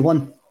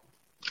 21.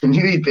 And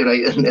you'd be right,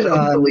 isn't it?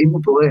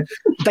 Unbelievable.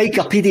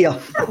 Wikipedia,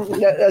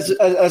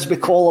 as we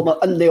call him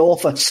in the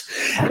office.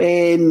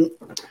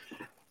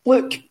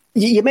 Look,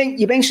 you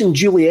mentioned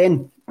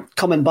Julian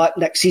coming back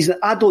next season.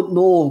 I don't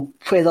know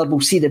whether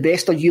we'll see the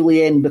best of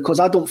Julian because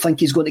I don't think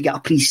he's going to get a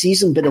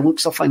pre-season by the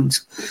looks of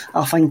things.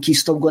 I think he's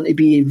still going to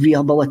be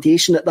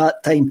rehabilitation at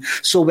that time.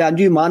 So with a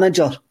new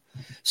manager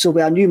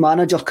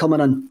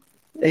coming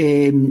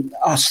in,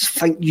 I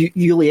think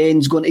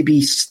Julian's going to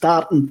be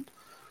starting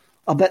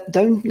a bit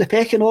down the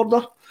pecking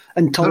order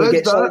until he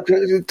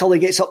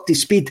gets up to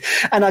speed.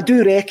 And I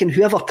do reckon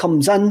whoever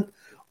comes in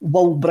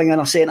will bring in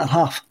a centre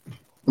half.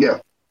 Yeah.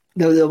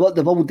 They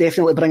will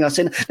definitely bring a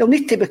centre. They'll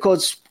need to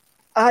because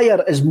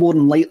Ayer is more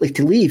than likely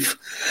to leave.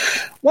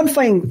 One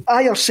thing,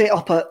 Ayer set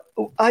up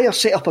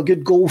a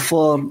good goal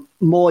for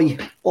Moy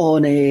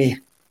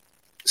on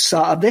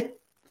Saturday,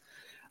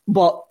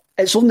 but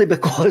it's only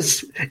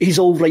because he's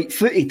all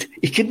right-footed.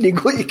 He couldn't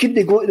go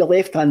to the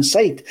left-hand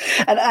side,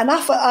 and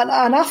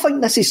I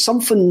think this is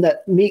something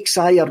that makes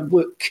Ayer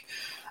look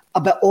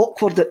a bit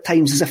awkward at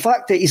times. Is the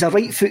fact that he's a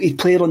right-footed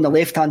player on the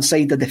left-hand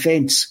side of the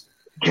defence.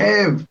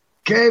 Kev,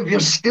 you're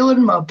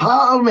stealing my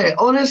pattern, mate.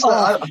 Honestly,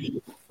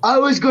 I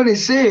was going to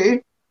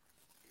say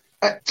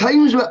at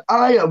times with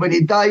Ayer when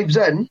he dives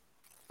in,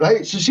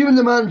 right? So see when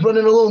the man's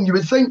running along, you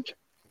would think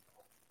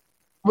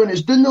when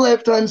it's down the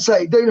left-hand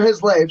side, down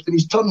his left, and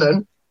he's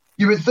turning.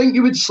 You would think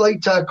you would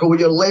slide tackle with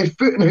your left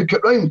foot and hook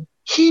it round.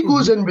 He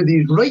goes in with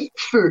his right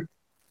foot,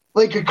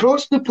 like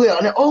across the player,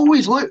 and it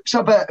always looks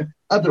a bit,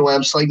 I don't know why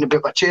I'm sliding a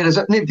bit my chair, is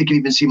it? Nobody can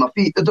even see my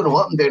feet. I don't know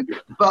what I'm doing.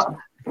 But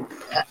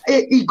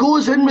he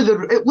goes in with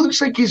it looks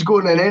like he's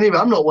going in anyway.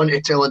 I'm not one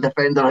to tell a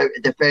defender how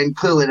to defend.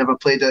 Clearly never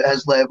played at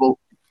his level.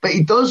 But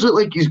he does look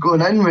like he's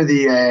going in with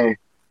the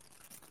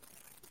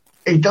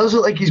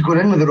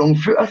wrong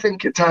foot, I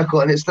think, at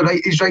tackle, and it's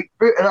his right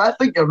foot. And I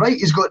think you're right,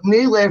 he's got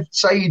no left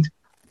side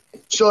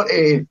sort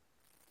of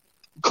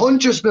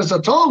consciousness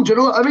at all. Do you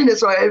know what I mean?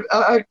 It's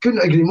I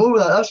couldn't agree more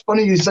with that. That's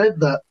funny you said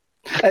that.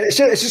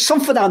 It's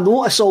something I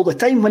notice all the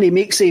time when he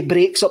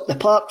breaks up the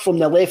park from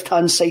the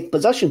left-hand side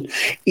position.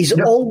 He's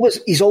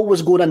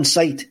always going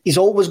inside. He's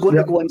always going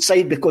to go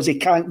inside because he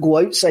can't go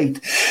outside.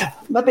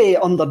 Maybe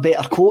under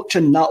better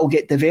coaching that'll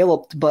get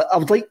developed, but I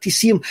would like to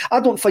see him.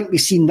 I don't think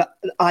we've seen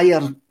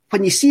Ayer.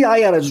 When you see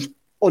Ayer as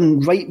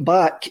on right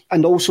back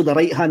and also the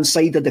right-hand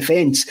side of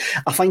defence,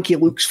 I think he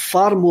looks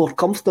far more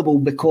comfortable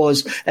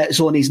because it's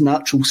on his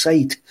natural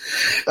side.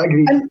 I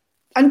agree. And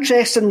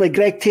interestingly,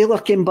 Greg Taylor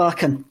came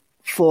back in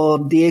for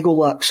Diego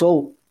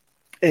Laxalt.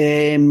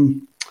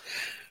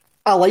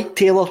 I like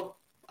Taylor.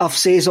 I've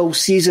said all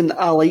season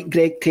I like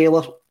Greg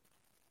Taylor.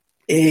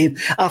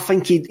 I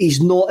think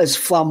he's not as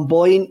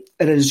flamboyant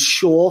or as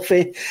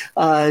show-offy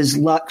as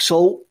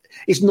Laxalt.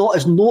 He's not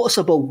as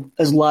noticeable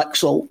as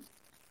Laxalt,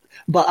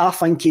 but I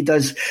think he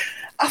does.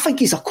 I think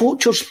he's a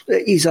coach's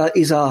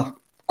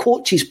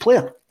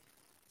player.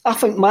 I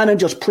think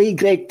managers play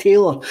Greg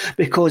Taylor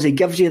because he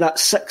gives you that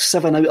 6,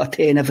 7 out of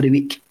 10 every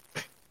week.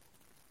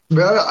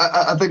 Well,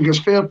 I think it's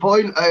a fair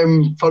point.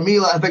 For me,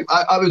 I think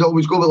I would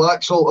always go with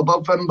Laxalt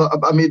above him, but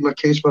I made my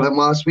case for him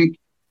last week.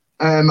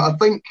 I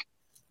think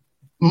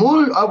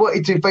more I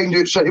wanted to find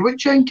out, sorry, what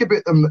do you think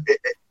about them?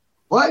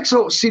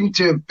 Laxalt seemed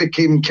to have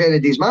become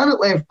Kennedy's man at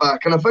left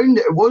back, and I found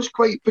that it was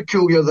quite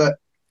peculiar that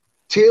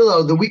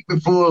Taylor, the week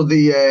before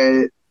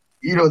the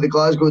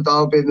Glasgow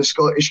Derby and the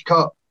Scottish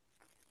Cup,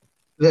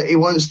 that he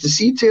wants to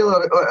see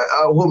Taylor at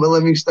home at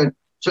Livingston.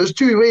 So there's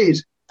two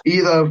ways. He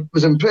either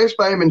was impressed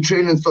by him in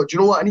training and thought, you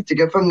know what, I need to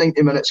give him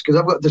 90 minutes because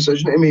I've got a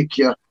decision to make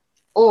here.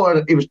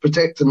 Or he was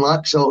protecting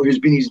Laxalt, who's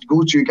been his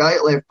go-to guy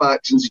at left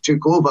back since he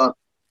took over.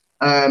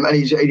 And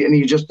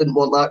he just didn't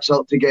want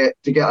Laxalt to get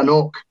a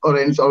knock or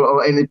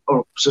anything,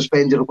 or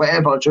suspended or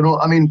whatever. Do you know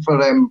what I mean, for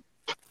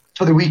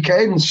the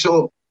weekend?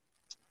 So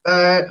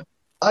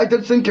I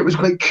did think it was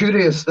quite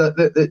curious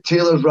that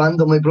Taylor's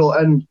randomly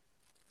brought in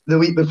the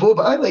week before.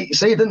 But I like you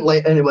say, he didn't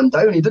let anyone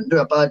down. He didn't do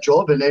a bad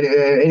job in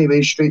any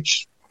way,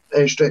 stretch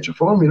of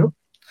form. You know,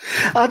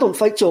 I don't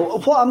think so.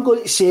 What I'm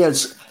going to say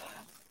is,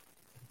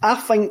 I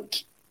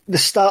think the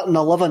starting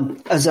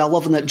 11 is the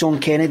 11 that John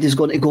Kennedy's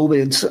going to go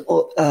with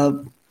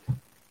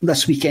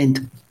this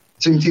weekend.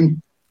 Same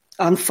team.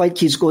 I think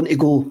he's going to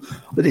go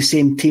with the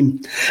same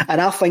team.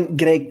 And I think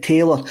Greg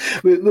Taylor,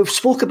 we've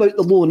spoke about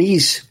the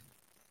loanees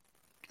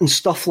and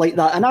stuff like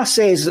that. And I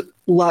says,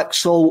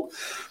 Laxalt,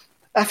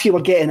 if you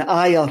were getting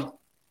higher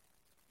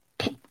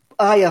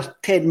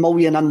 10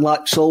 million in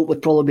Laxalt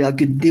would probably be a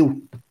good deal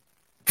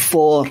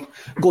for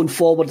going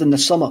forward in the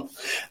summer.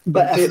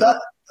 But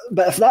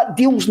if that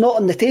deal's not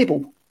on the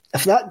table,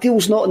 I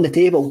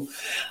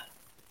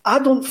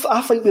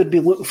think we'd be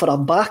looking for a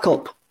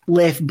backup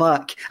left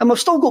back. And we've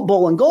still got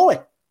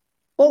Bolingoli.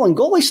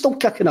 Bolingoli's still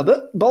kicking a bit.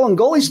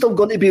 Bolingoli's still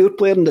going to be our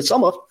player in the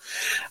summer.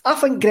 I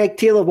think Greg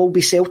Taylor will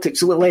be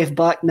Celtic's left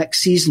back next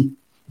season,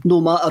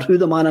 no matter who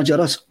the manager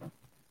is.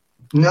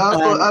 No,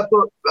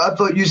 I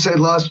thought you said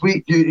last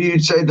week, you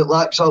said that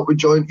Laxalt would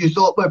join. You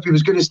thought if he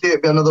was going to stay,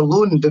 it'd be another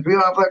loan. Did we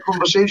have that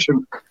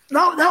conversation?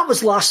 No, that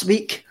was last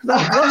week.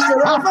 That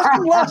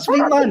was last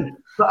week, man.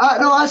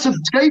 I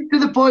subscribed to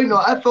the point. No,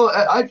 I thought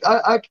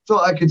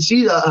I could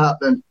see that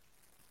happening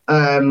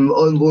on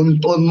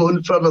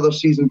loan for another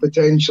season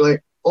potentially,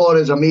 or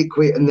as a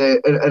make-weight in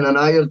an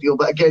higher deal.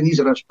 But again, these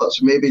are our splits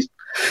and maybes.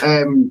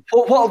 I'm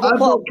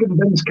not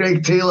convinced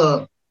Greg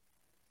Taylor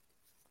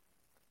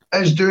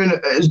is doing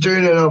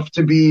enough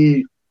to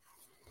be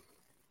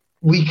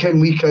week in,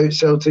 week out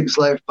Celtic's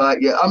left back.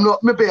 Yeah, I'm not.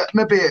 Maybe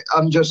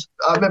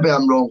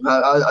I'm wrong.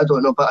 I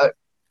don't know, but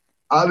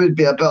I would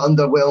be a bit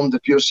underwhelmed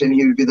if you're saying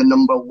he would be the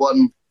number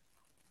one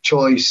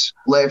choice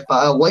left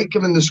back. I like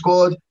him in the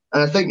squad,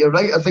 and I think you're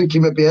right. I think he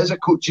maybe is a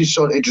coach's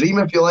sort of dream,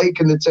 if you like,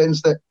 in the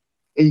sense that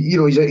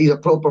he's a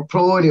proper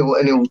pro, and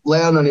he'll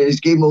learn, and his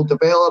game will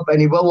develop,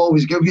 and he will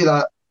always give you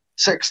that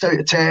 6 out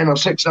of 10 or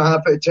 6.5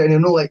 out of 10. He'll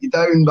not let you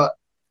down, but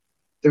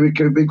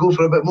could we go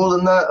for a bit more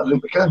than that? I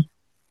think we can.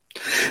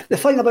 The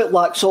thing about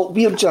Laxalt,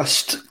 we're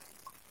just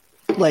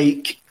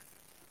like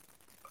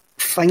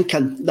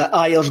thinking that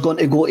Ayer's going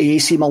to go to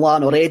AC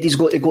Milan or Eddie's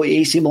going to go to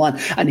AC Milan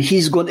and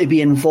he's going to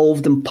be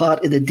involved in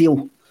part of the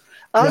deal.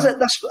 As at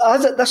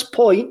this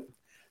point,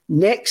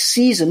 next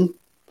season,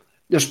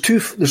 there's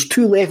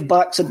two left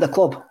backs at the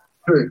club.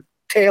 True.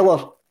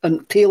 Taylor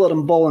and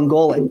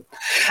Bolingoli.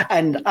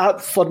 And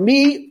for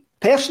me,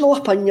 personal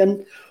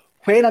opinion,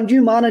 when a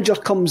new manager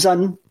comes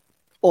in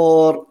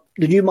or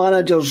the new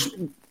manager's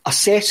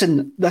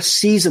assessing this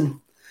season,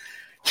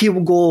 he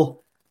will go,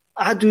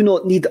 I do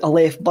not need a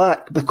left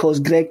back because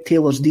Greg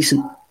Taylor's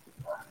decent.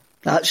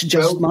 That's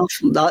just my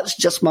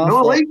No,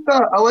 I like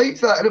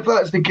that. And if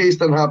that's the case,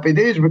 then happy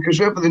days, because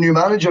whoever the new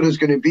manager is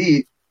going to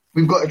be,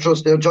 we've got to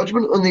trust their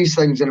judgment on these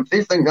things. And if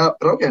they think that,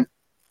 brilliant.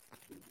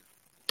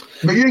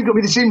 But you think it'll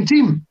be the same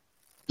team?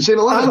 The same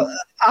 11?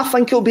 I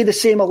think it'll be the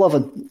same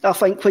 11. I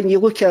think when you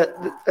look at,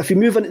 if you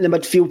move into the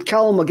midfield,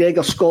 Callum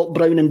McGregor, Scott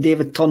Brown and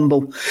David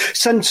Turnbull,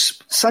 since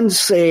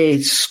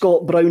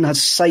Scott Brown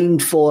has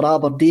signed for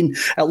Aberdeen,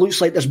 it looks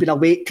like there's been a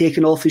weight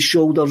taken off his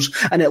shoulders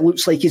and it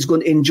looks like he's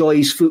going to enjoy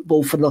his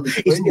football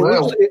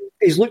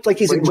he's looked like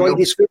he's enjoyed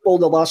his football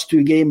the last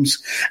 2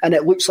 games, and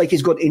it looks like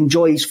he's going to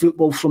enjoy his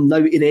football from now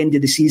to the end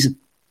of the season.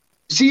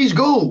 See his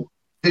goal.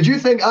 Did you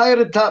think Ayer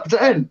had tapped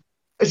it in?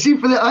 See,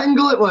 for the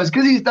angle it was,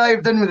 because he's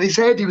dived in with his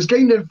head, he was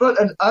kind of in front,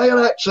 and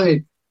Ayer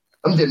actually,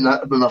 I'm doing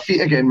that with my feet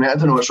again, mate, I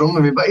don't know what's wrong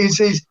with me, but he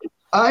says,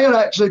 Ayer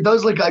actually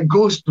does like a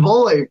ghost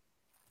volley.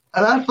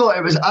 And I thought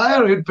it was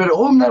Ayer who'd put it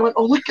home. And I went,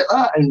 oh, look at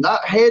that. And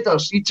that header,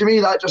 see, to me,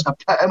 that just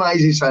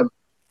epitomises him.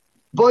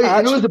 Boy,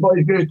 he knows the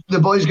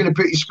boy's going to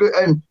put his foot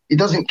in. He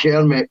doesn't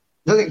care, mate.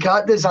 He doesn't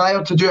have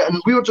desire to do it.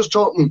 And we were just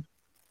talking,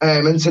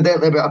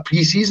 incidentally, about a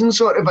pre-season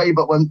sort of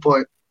vibe at one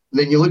point. And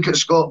then you look at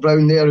Scott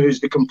Brown there, who's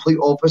the complete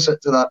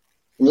opposite to that.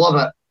 Love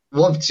it.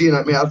 Loved seeing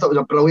it, mate. I thought it was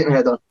a brilliant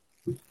header.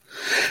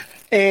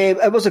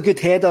 It was a good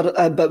header,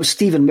 but it was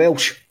Stephen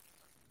Welsh.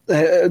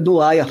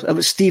 No Ayer, it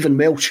was Stephen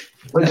Welsh.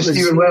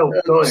 Stephen Welsh,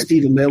 sorry.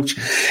 Stephen Welsh.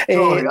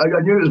 Sorry, I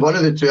knew it was one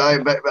of the two,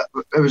 but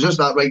it was just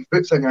that right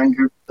foot thing,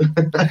 Andrew.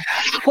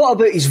 What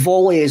about his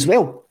volley as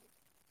well?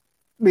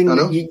 I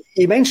mean,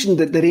 you mentioned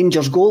that the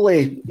Rangers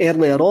goalie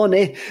earlier on.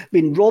 I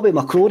mean, Robbie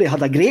McCrory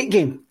had a great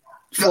game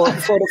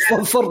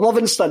for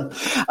Livingston,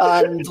 and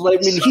I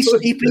mean,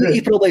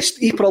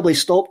 he probably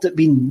stopped at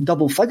being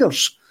double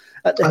figures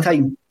at the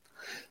time.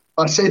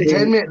 I said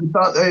 10, mate.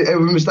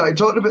 When we started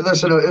talking about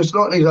this, and it's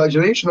not an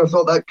exaggeration. I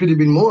thought that could have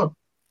been more.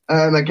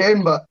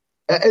 Again, but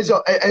it is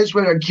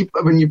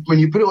when you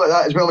put it like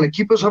that as well. When a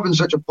keeper's having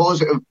such a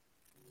positive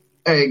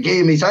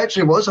game, he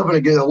actually was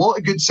having a lot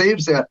of good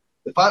saves there.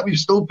 The fact we've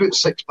still put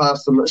 6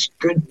 past them, that's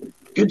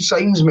good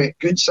signs, mate.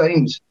 Good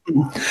signs.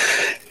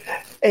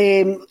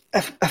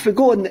 If we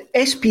go on,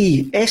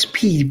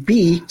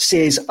 SPB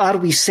says, are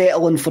we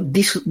settling for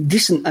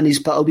decent? And he's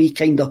put a wee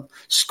kind of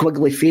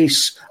squiggly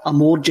face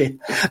emoji.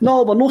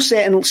 No, we're not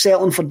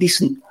settling for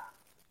decent.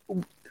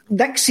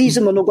 Next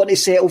season we're not going to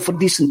settle for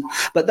decent,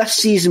 but this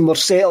season we're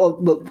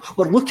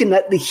looking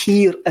at the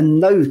here and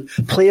now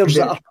players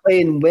that are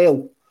playing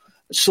well.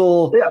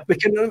 So we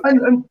can,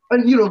 and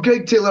you know,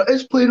 Greg Taylor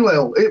is playing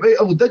well. He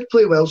did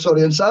play well,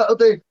 on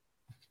Saturday.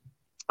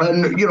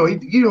 And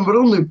we're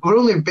only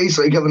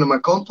basically giving him a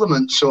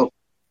compliment. So,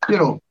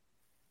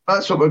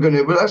 that's what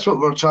that's what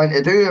we're trying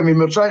to do. I mean,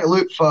 we're trying to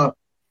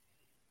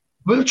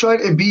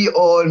be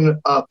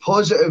on a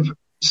positive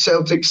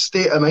Celtic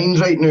state of mind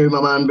right now,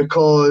 my man,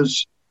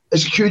 because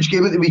it's a huge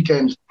game at the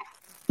weekend,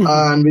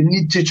 and we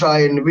need to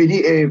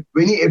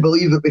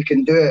believe that we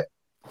can do it.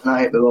 And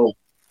I think we will.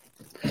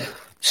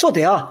 So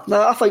they are.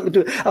 I think we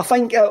do. I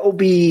think it'll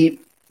be.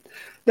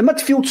 The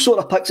midfield sort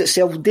of picks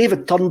itself.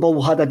 David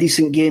Turnbull had a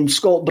decent game.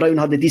 Scott Brown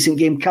had a decent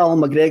game.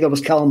 Callum McGregor was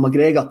Callum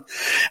McGregor.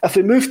 If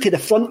we move to the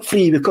front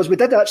three, because we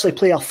did actually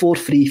play a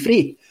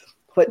 4-3-3,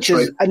 which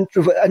is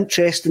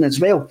interesting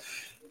as well.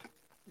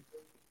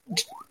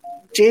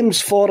 James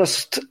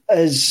Forrest.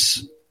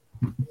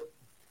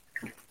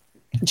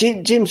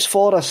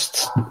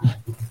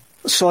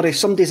 Sorry,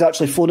 somebody's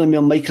actually phoning me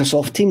on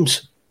Microsoft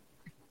Teams.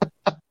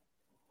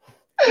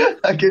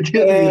 I could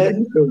hear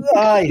you.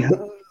 Aye.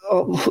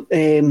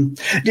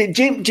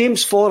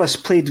 James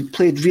Forrest played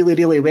really,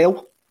 really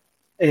well,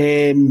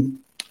 and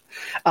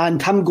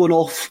him going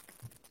off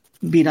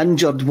being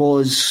injured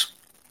is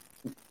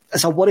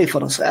a worry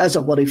for us. It is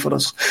a worry for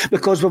us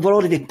because we were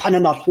already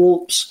pinning our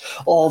hopes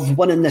of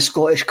winning the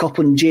Scottish Cup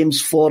on James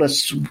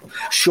Forrest's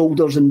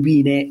shoulders and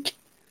wee neck.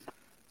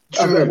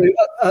 Sure.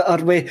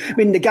 Are we? I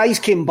mean, the guys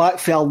came back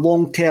for a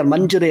long-term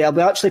injury. Are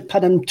we actually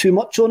pinning too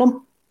much on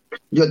him?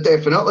 Yeah,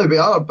 definitely we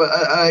are. But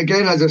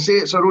again, as I say,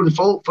 it's our own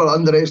fault for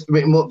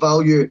underestimating what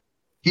value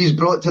he's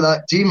brought to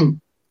that team.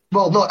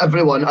 Well, not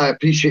everyone. I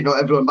appreciate not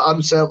everyone, but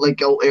I'm certainly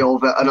guilty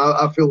of it, and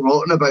I feel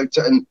rotten about it.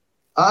 And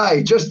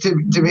just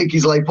to make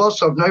his life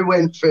worse, I've now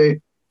went for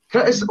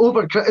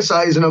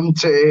over-criticising him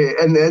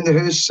in the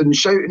house and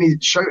shouting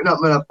at him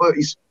when I put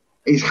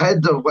his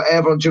head or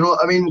whatever. Do you know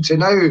what I mean? To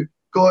now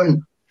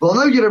going, well,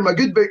 now you're in my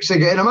good books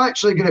again. I'm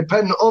actually going to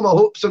pin all my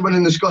hopes on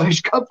winning the Scottish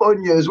Cup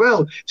on you as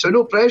well. So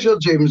no pressure,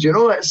 James. You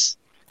know,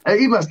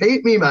 he must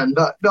hate me, man.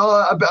 But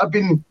no,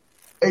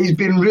 he's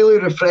been really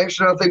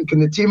refreshing, I think, in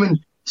the team. And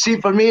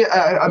see, for me,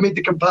 I made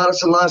the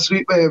comparison last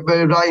week with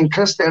Ryan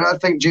Christie, and I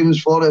think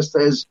James Forrest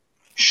is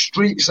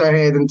streets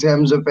ahead in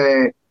terms of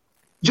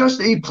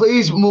he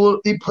plays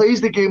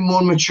the game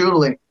more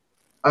maturely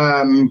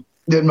than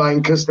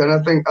Ryan Christie. And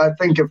I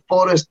think if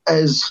Forrest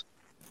is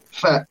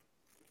fit,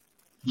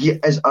 he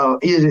is up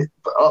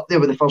there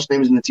with the first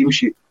names in the team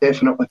sheet,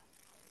 definitely.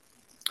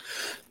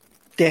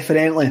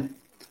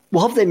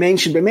 Well, we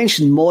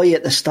mentioned Moy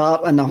at the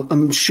start, and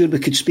I'm sure we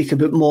could speak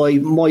about Moy.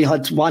 Moy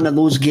had one of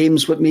those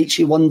games that makes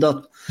you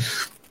wonder,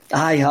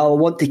 I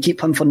want to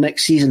keep him for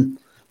next season.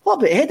 What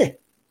about Eddie?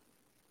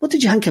 What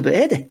did you think about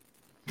Eddie?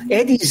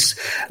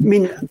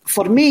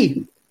 For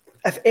me,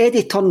 if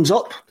Eddie turns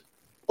up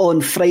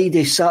on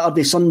Friday,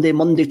 Saturday, Sunday,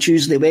 Monday,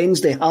 Tuesday,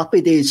 Wednesday, happy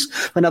days,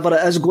 whenever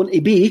it is going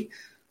to be,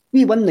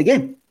 we win the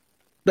game.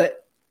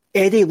 But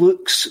Eddie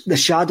looks the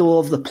shadow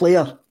of the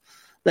player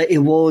that he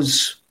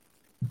was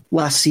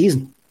last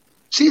season.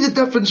 See the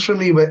difference for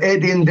me with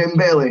Eddie and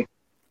Dembele?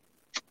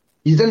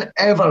 You didn't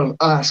ever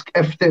ask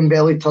if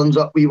Dembele turns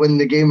up, we win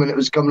the game when it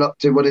was coming up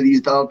to one of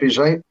these derbies,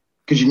 right?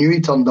 Because you knew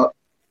he turned up.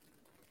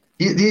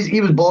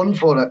 He was born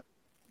for it.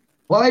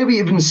 Why are we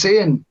even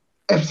saying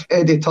if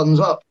Eddie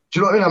turns up? Do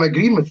you know what I mean? I'm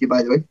agreeing with you,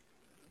 by the way.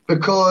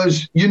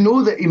 Because you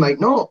know that he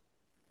might not.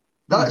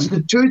 That's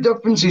the two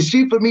differences.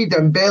 See, for me,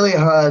 Dembele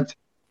had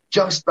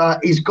just that.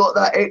 He's got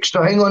that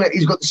extra hang on it.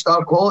 He's got the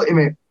star quality,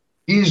 mate.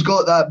 He's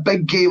got that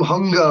big game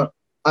hunger,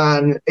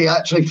 and he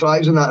actually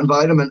thrives in that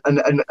environment.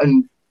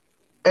 And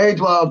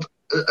Edouard,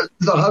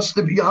 there has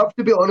to be. You have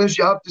to be honest.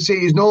 You have to say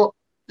he's not,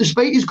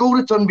 despite his goal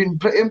return being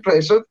pretty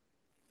impressive.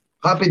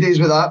 Happy days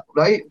with that,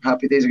 right?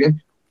 Happy days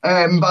again.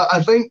 But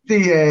I think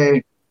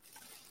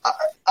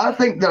I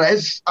think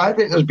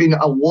there's been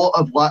a lot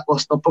of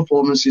lacklustre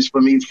performances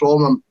for me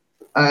from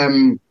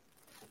him.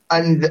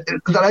 And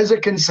there is a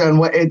concern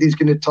what Eddie's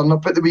going to turn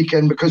up at the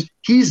weekend, because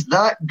he's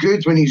that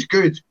good when he's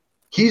good.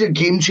 He's a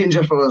game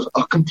changer for us,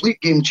 a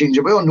complete game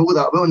changer. We all know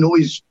that. We all know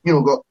he's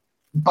got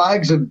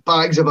bags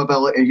of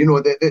ability.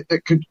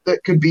 That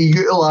could be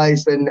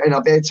utilised in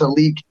a better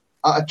league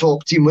at a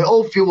top team. We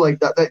all feel like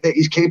that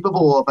he's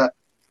capable of it.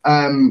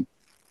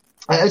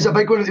 It is a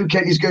big one at the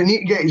weekend. He's going to need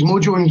to get his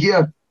mojo in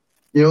gear.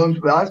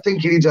 I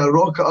think he needs a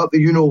rocket up the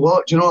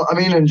you-know-what, do you know what I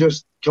mean? And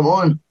just, come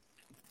on.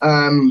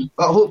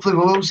 But hopefully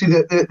we will see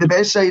the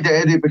best side of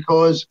Eddie,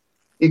 because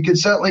he could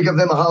certainly give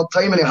them a hard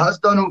time, and he has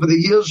done over the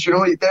years,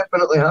 he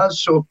definitely has.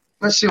 So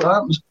let's see what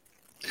happens.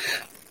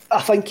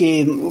 I think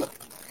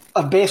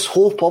our best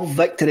hope of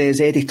victory is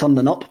Eddie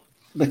turning up,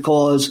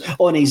 because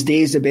on his day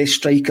he's the best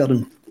striker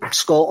in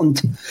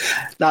Scotland.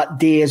 That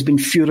day has been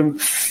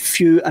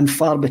few and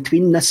far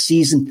between this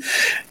season.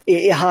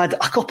 He had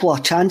a couple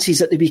of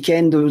chances at the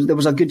weekend. There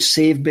was a good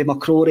save by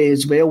McCrory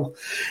as well.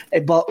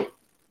 But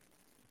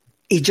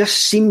he just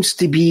seems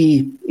to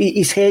be,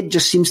 his head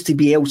just seems to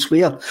be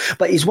elsewhere.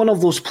 But he's one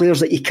of those players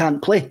that you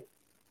can't play.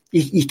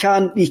 You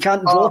can't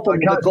drop him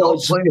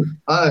because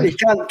you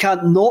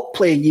can't not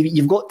play.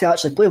 You've got to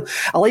actually play him.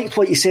 I liked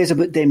what he says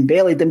about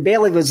Dembele.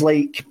 Dembele was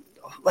like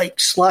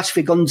Slash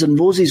for Guns N'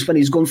 Roses when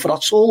he's going for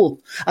a solo.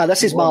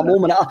 This is my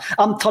moment.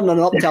 I'm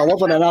turning up to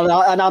 11 and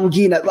I'm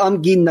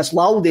getting this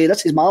Laldy.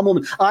 This is my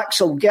moment.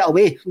 Axel, get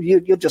away.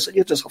 You're just a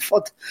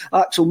FUD.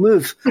 Axel,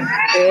 move.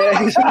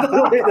 This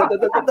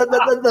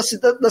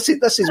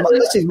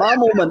is my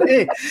moment.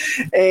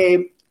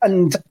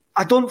 And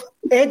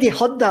Eddie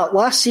had that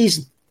last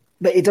season,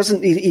 but he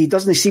doesn't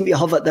seem to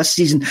have it this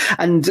season.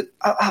 And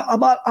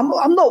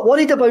I'm not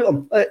worried about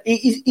him.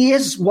 He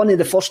is one of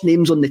the first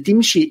names on the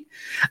team sheet,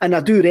 and I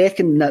do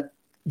reckon that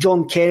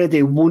John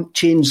Kennedy won't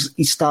change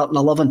his starting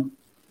 11.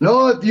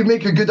 No, you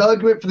make a good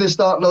argument for the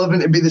starting 11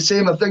 to be the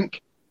same. I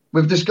think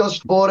we've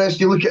discussed Forrest.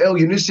 You look at El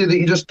Yunusi that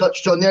you just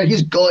touched on there.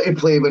 He's got to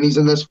play when he's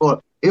in this form.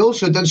 He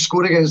also did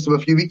score against him a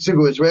few weeks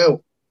ago as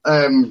well.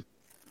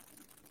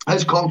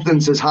 His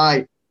confidence is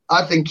high.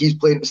 I think he's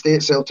playing to stay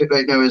at Celtic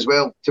right now as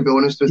well, to be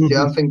honest with you.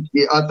 I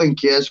think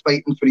he is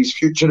fighting for his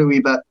future a wee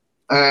bit.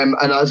 And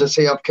as I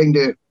say, I've kind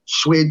of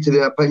swayed to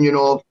the opinion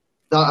of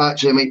that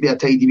actually might be a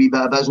tidy wee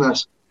bit of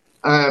business.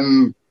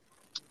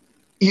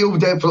 He'll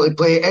definitely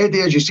play.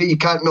 Eddie, as you say, you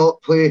can't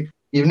not play.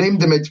 You've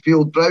named the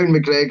midfield, Brown,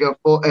 McGregor,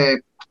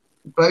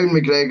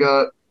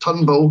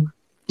 Turnbull.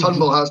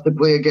 Turnbull has to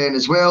play again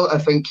as well. I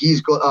think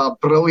he's got a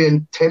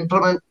brilliant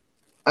temperament.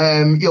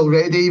 He'll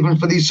ready even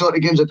for these sort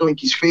of games. I don't think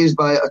he's fazed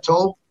by it at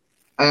all.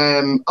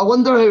 I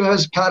wonder how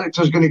his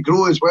character is going to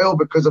grow as well,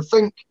 because I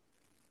think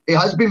he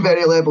has been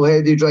very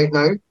level-headed right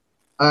now.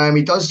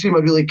 He does seem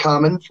a really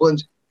calm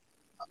influence.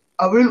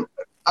 I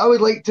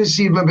would like to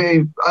see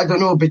maybe, I don't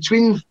know,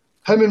 between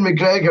him and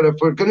McGregor, if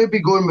we're going to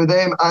be going with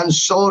them and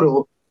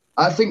Sorrow,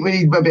 I think we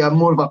need maybe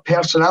more of a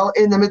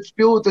personality in the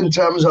midfield in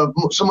terms of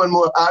someone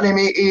more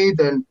animated.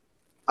 And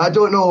I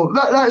don't know.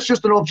 That's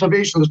just an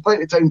observation. There's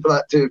plenty of time for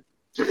that to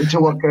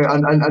work out.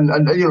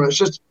 And it's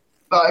just...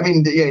 But, I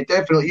mean, yeah,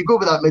 definitely. You go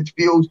with that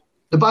midfield.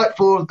 The back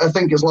four, I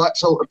think, is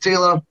Laxalt or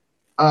Taylor.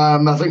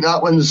 I think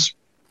that one's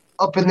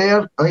up in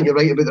there. I think you're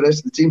right about the rest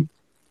of the team.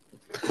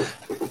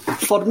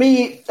 For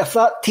me, if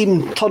that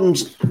team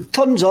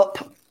turns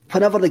up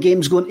whenever the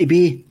game's going to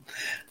be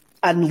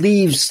and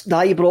leaves the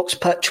Ibrox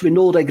pitch with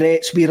no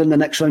regrets, we're in the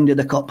next round of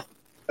the Cup.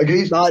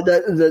 Agreed.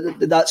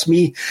 That's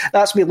me.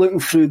 That's me looking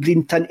through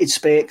green-tinted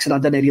specs, and I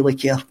didn't really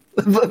care.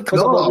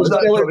 Because I'm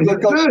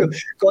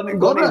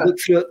going to look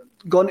through it.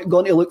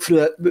 Going to look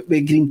through it with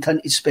green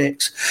tinted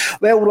specs.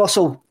 Well,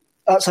 Russell,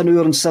 that's an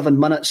hour and 7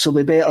 minutes, so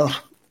we better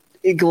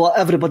let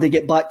everybody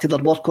get back to their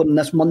work on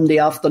this Monday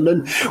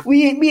afternoon.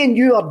 Me and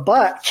you are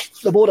back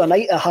tomorrow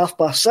night at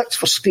 6:30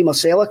 for Screamer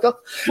Celica,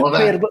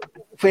 where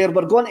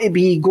we're going to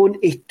be going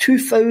to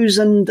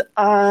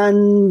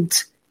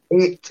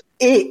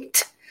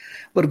 2008.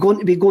 We're going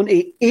to be going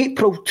to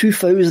April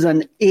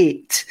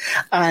 2008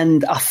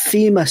 and a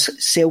famous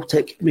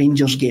Celtic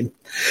Rangers game.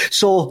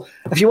 So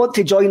if you want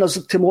to join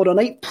us tomorrow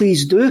night,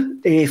 please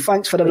do.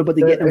 Thanks for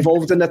everybody getting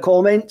involved in the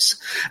comments,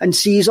 and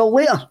see you all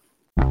later.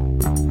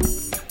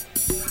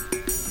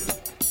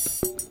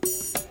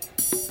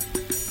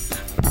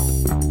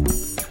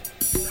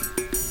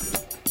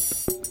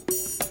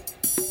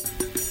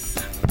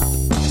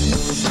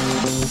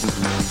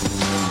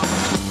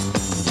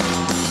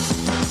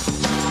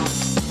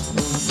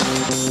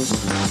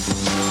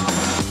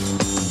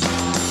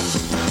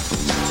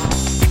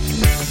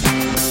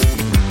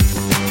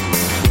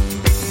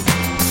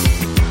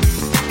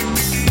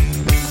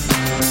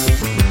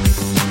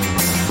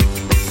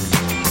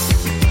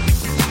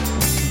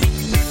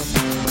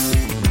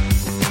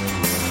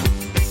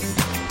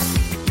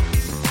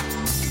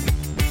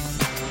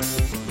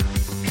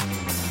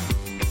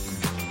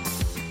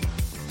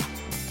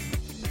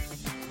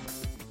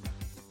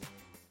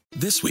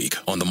 This week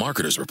on The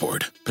Marketer's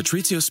Report,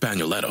 Patrizio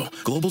Spagnoletto,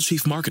 Global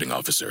Chief Marketing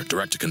Officer,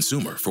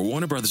 Direct-to-Consumer for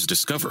Warner Brothers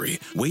Discovery,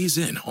 weighs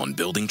in on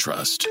building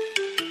trust.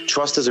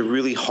 Trust is a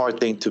really hard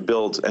thing to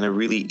build and a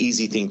really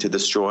easy thing to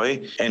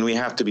destroy, and we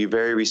have to be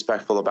very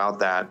respectful about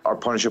that. Our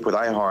partnership with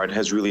iHeart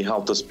has really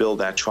helped us build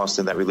that trust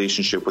and that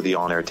relationship with the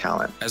on-air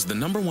talent. As the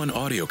 #1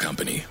 audio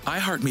company,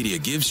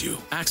 iHeartMedia gives you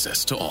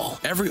access to all.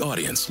 Every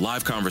audience,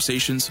 live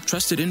conversations,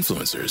 trusted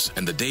influencers,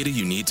 and the data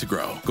you need to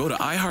grow. Go to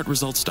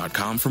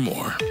iHeartResults.com for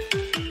more.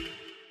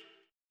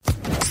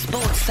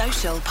 Sports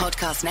Social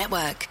Podcast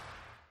Network.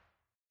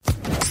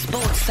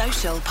 Sports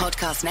Social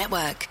Podcast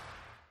Network.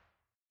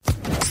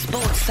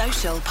 Sports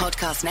Social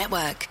Podcast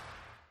Network.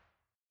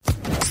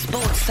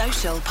 Sports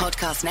Social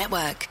Podcast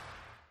Network.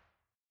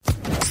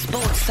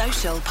 Sports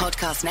Social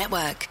Podcast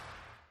Network.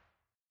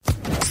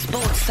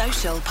 Sports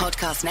Social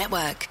Podcast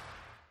Network.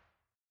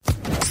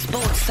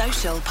 Sports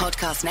Social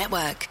Podcast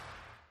Network.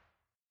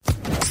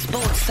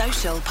 Sports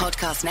Social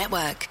Podcast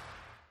Network.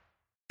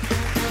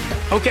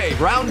 Okay,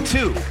 round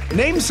 2.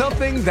 Name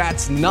something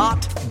that's not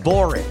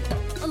boring.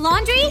 A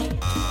laundry?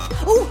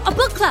 Ooh, a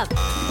book club.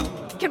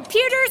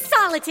 Computer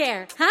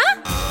solitaire,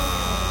 huh?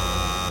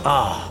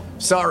 Ah, oh,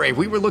 sorry,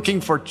 we were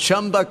looking for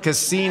Chumba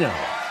Casino.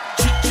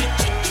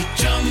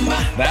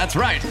 That's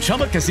right,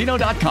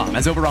 ChumbaCasino.com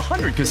has over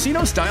 100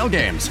 casino-style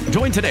games.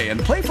 Join today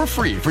and play for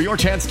free for your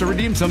chance to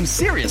redeem some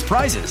serious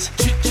prizes.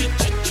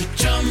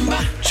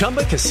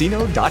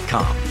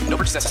 ChumbaCasino.com. No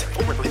purchase necessary.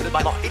 Void where prohibited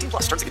by law.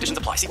 18+ terms and conditions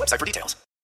apply. See website for details.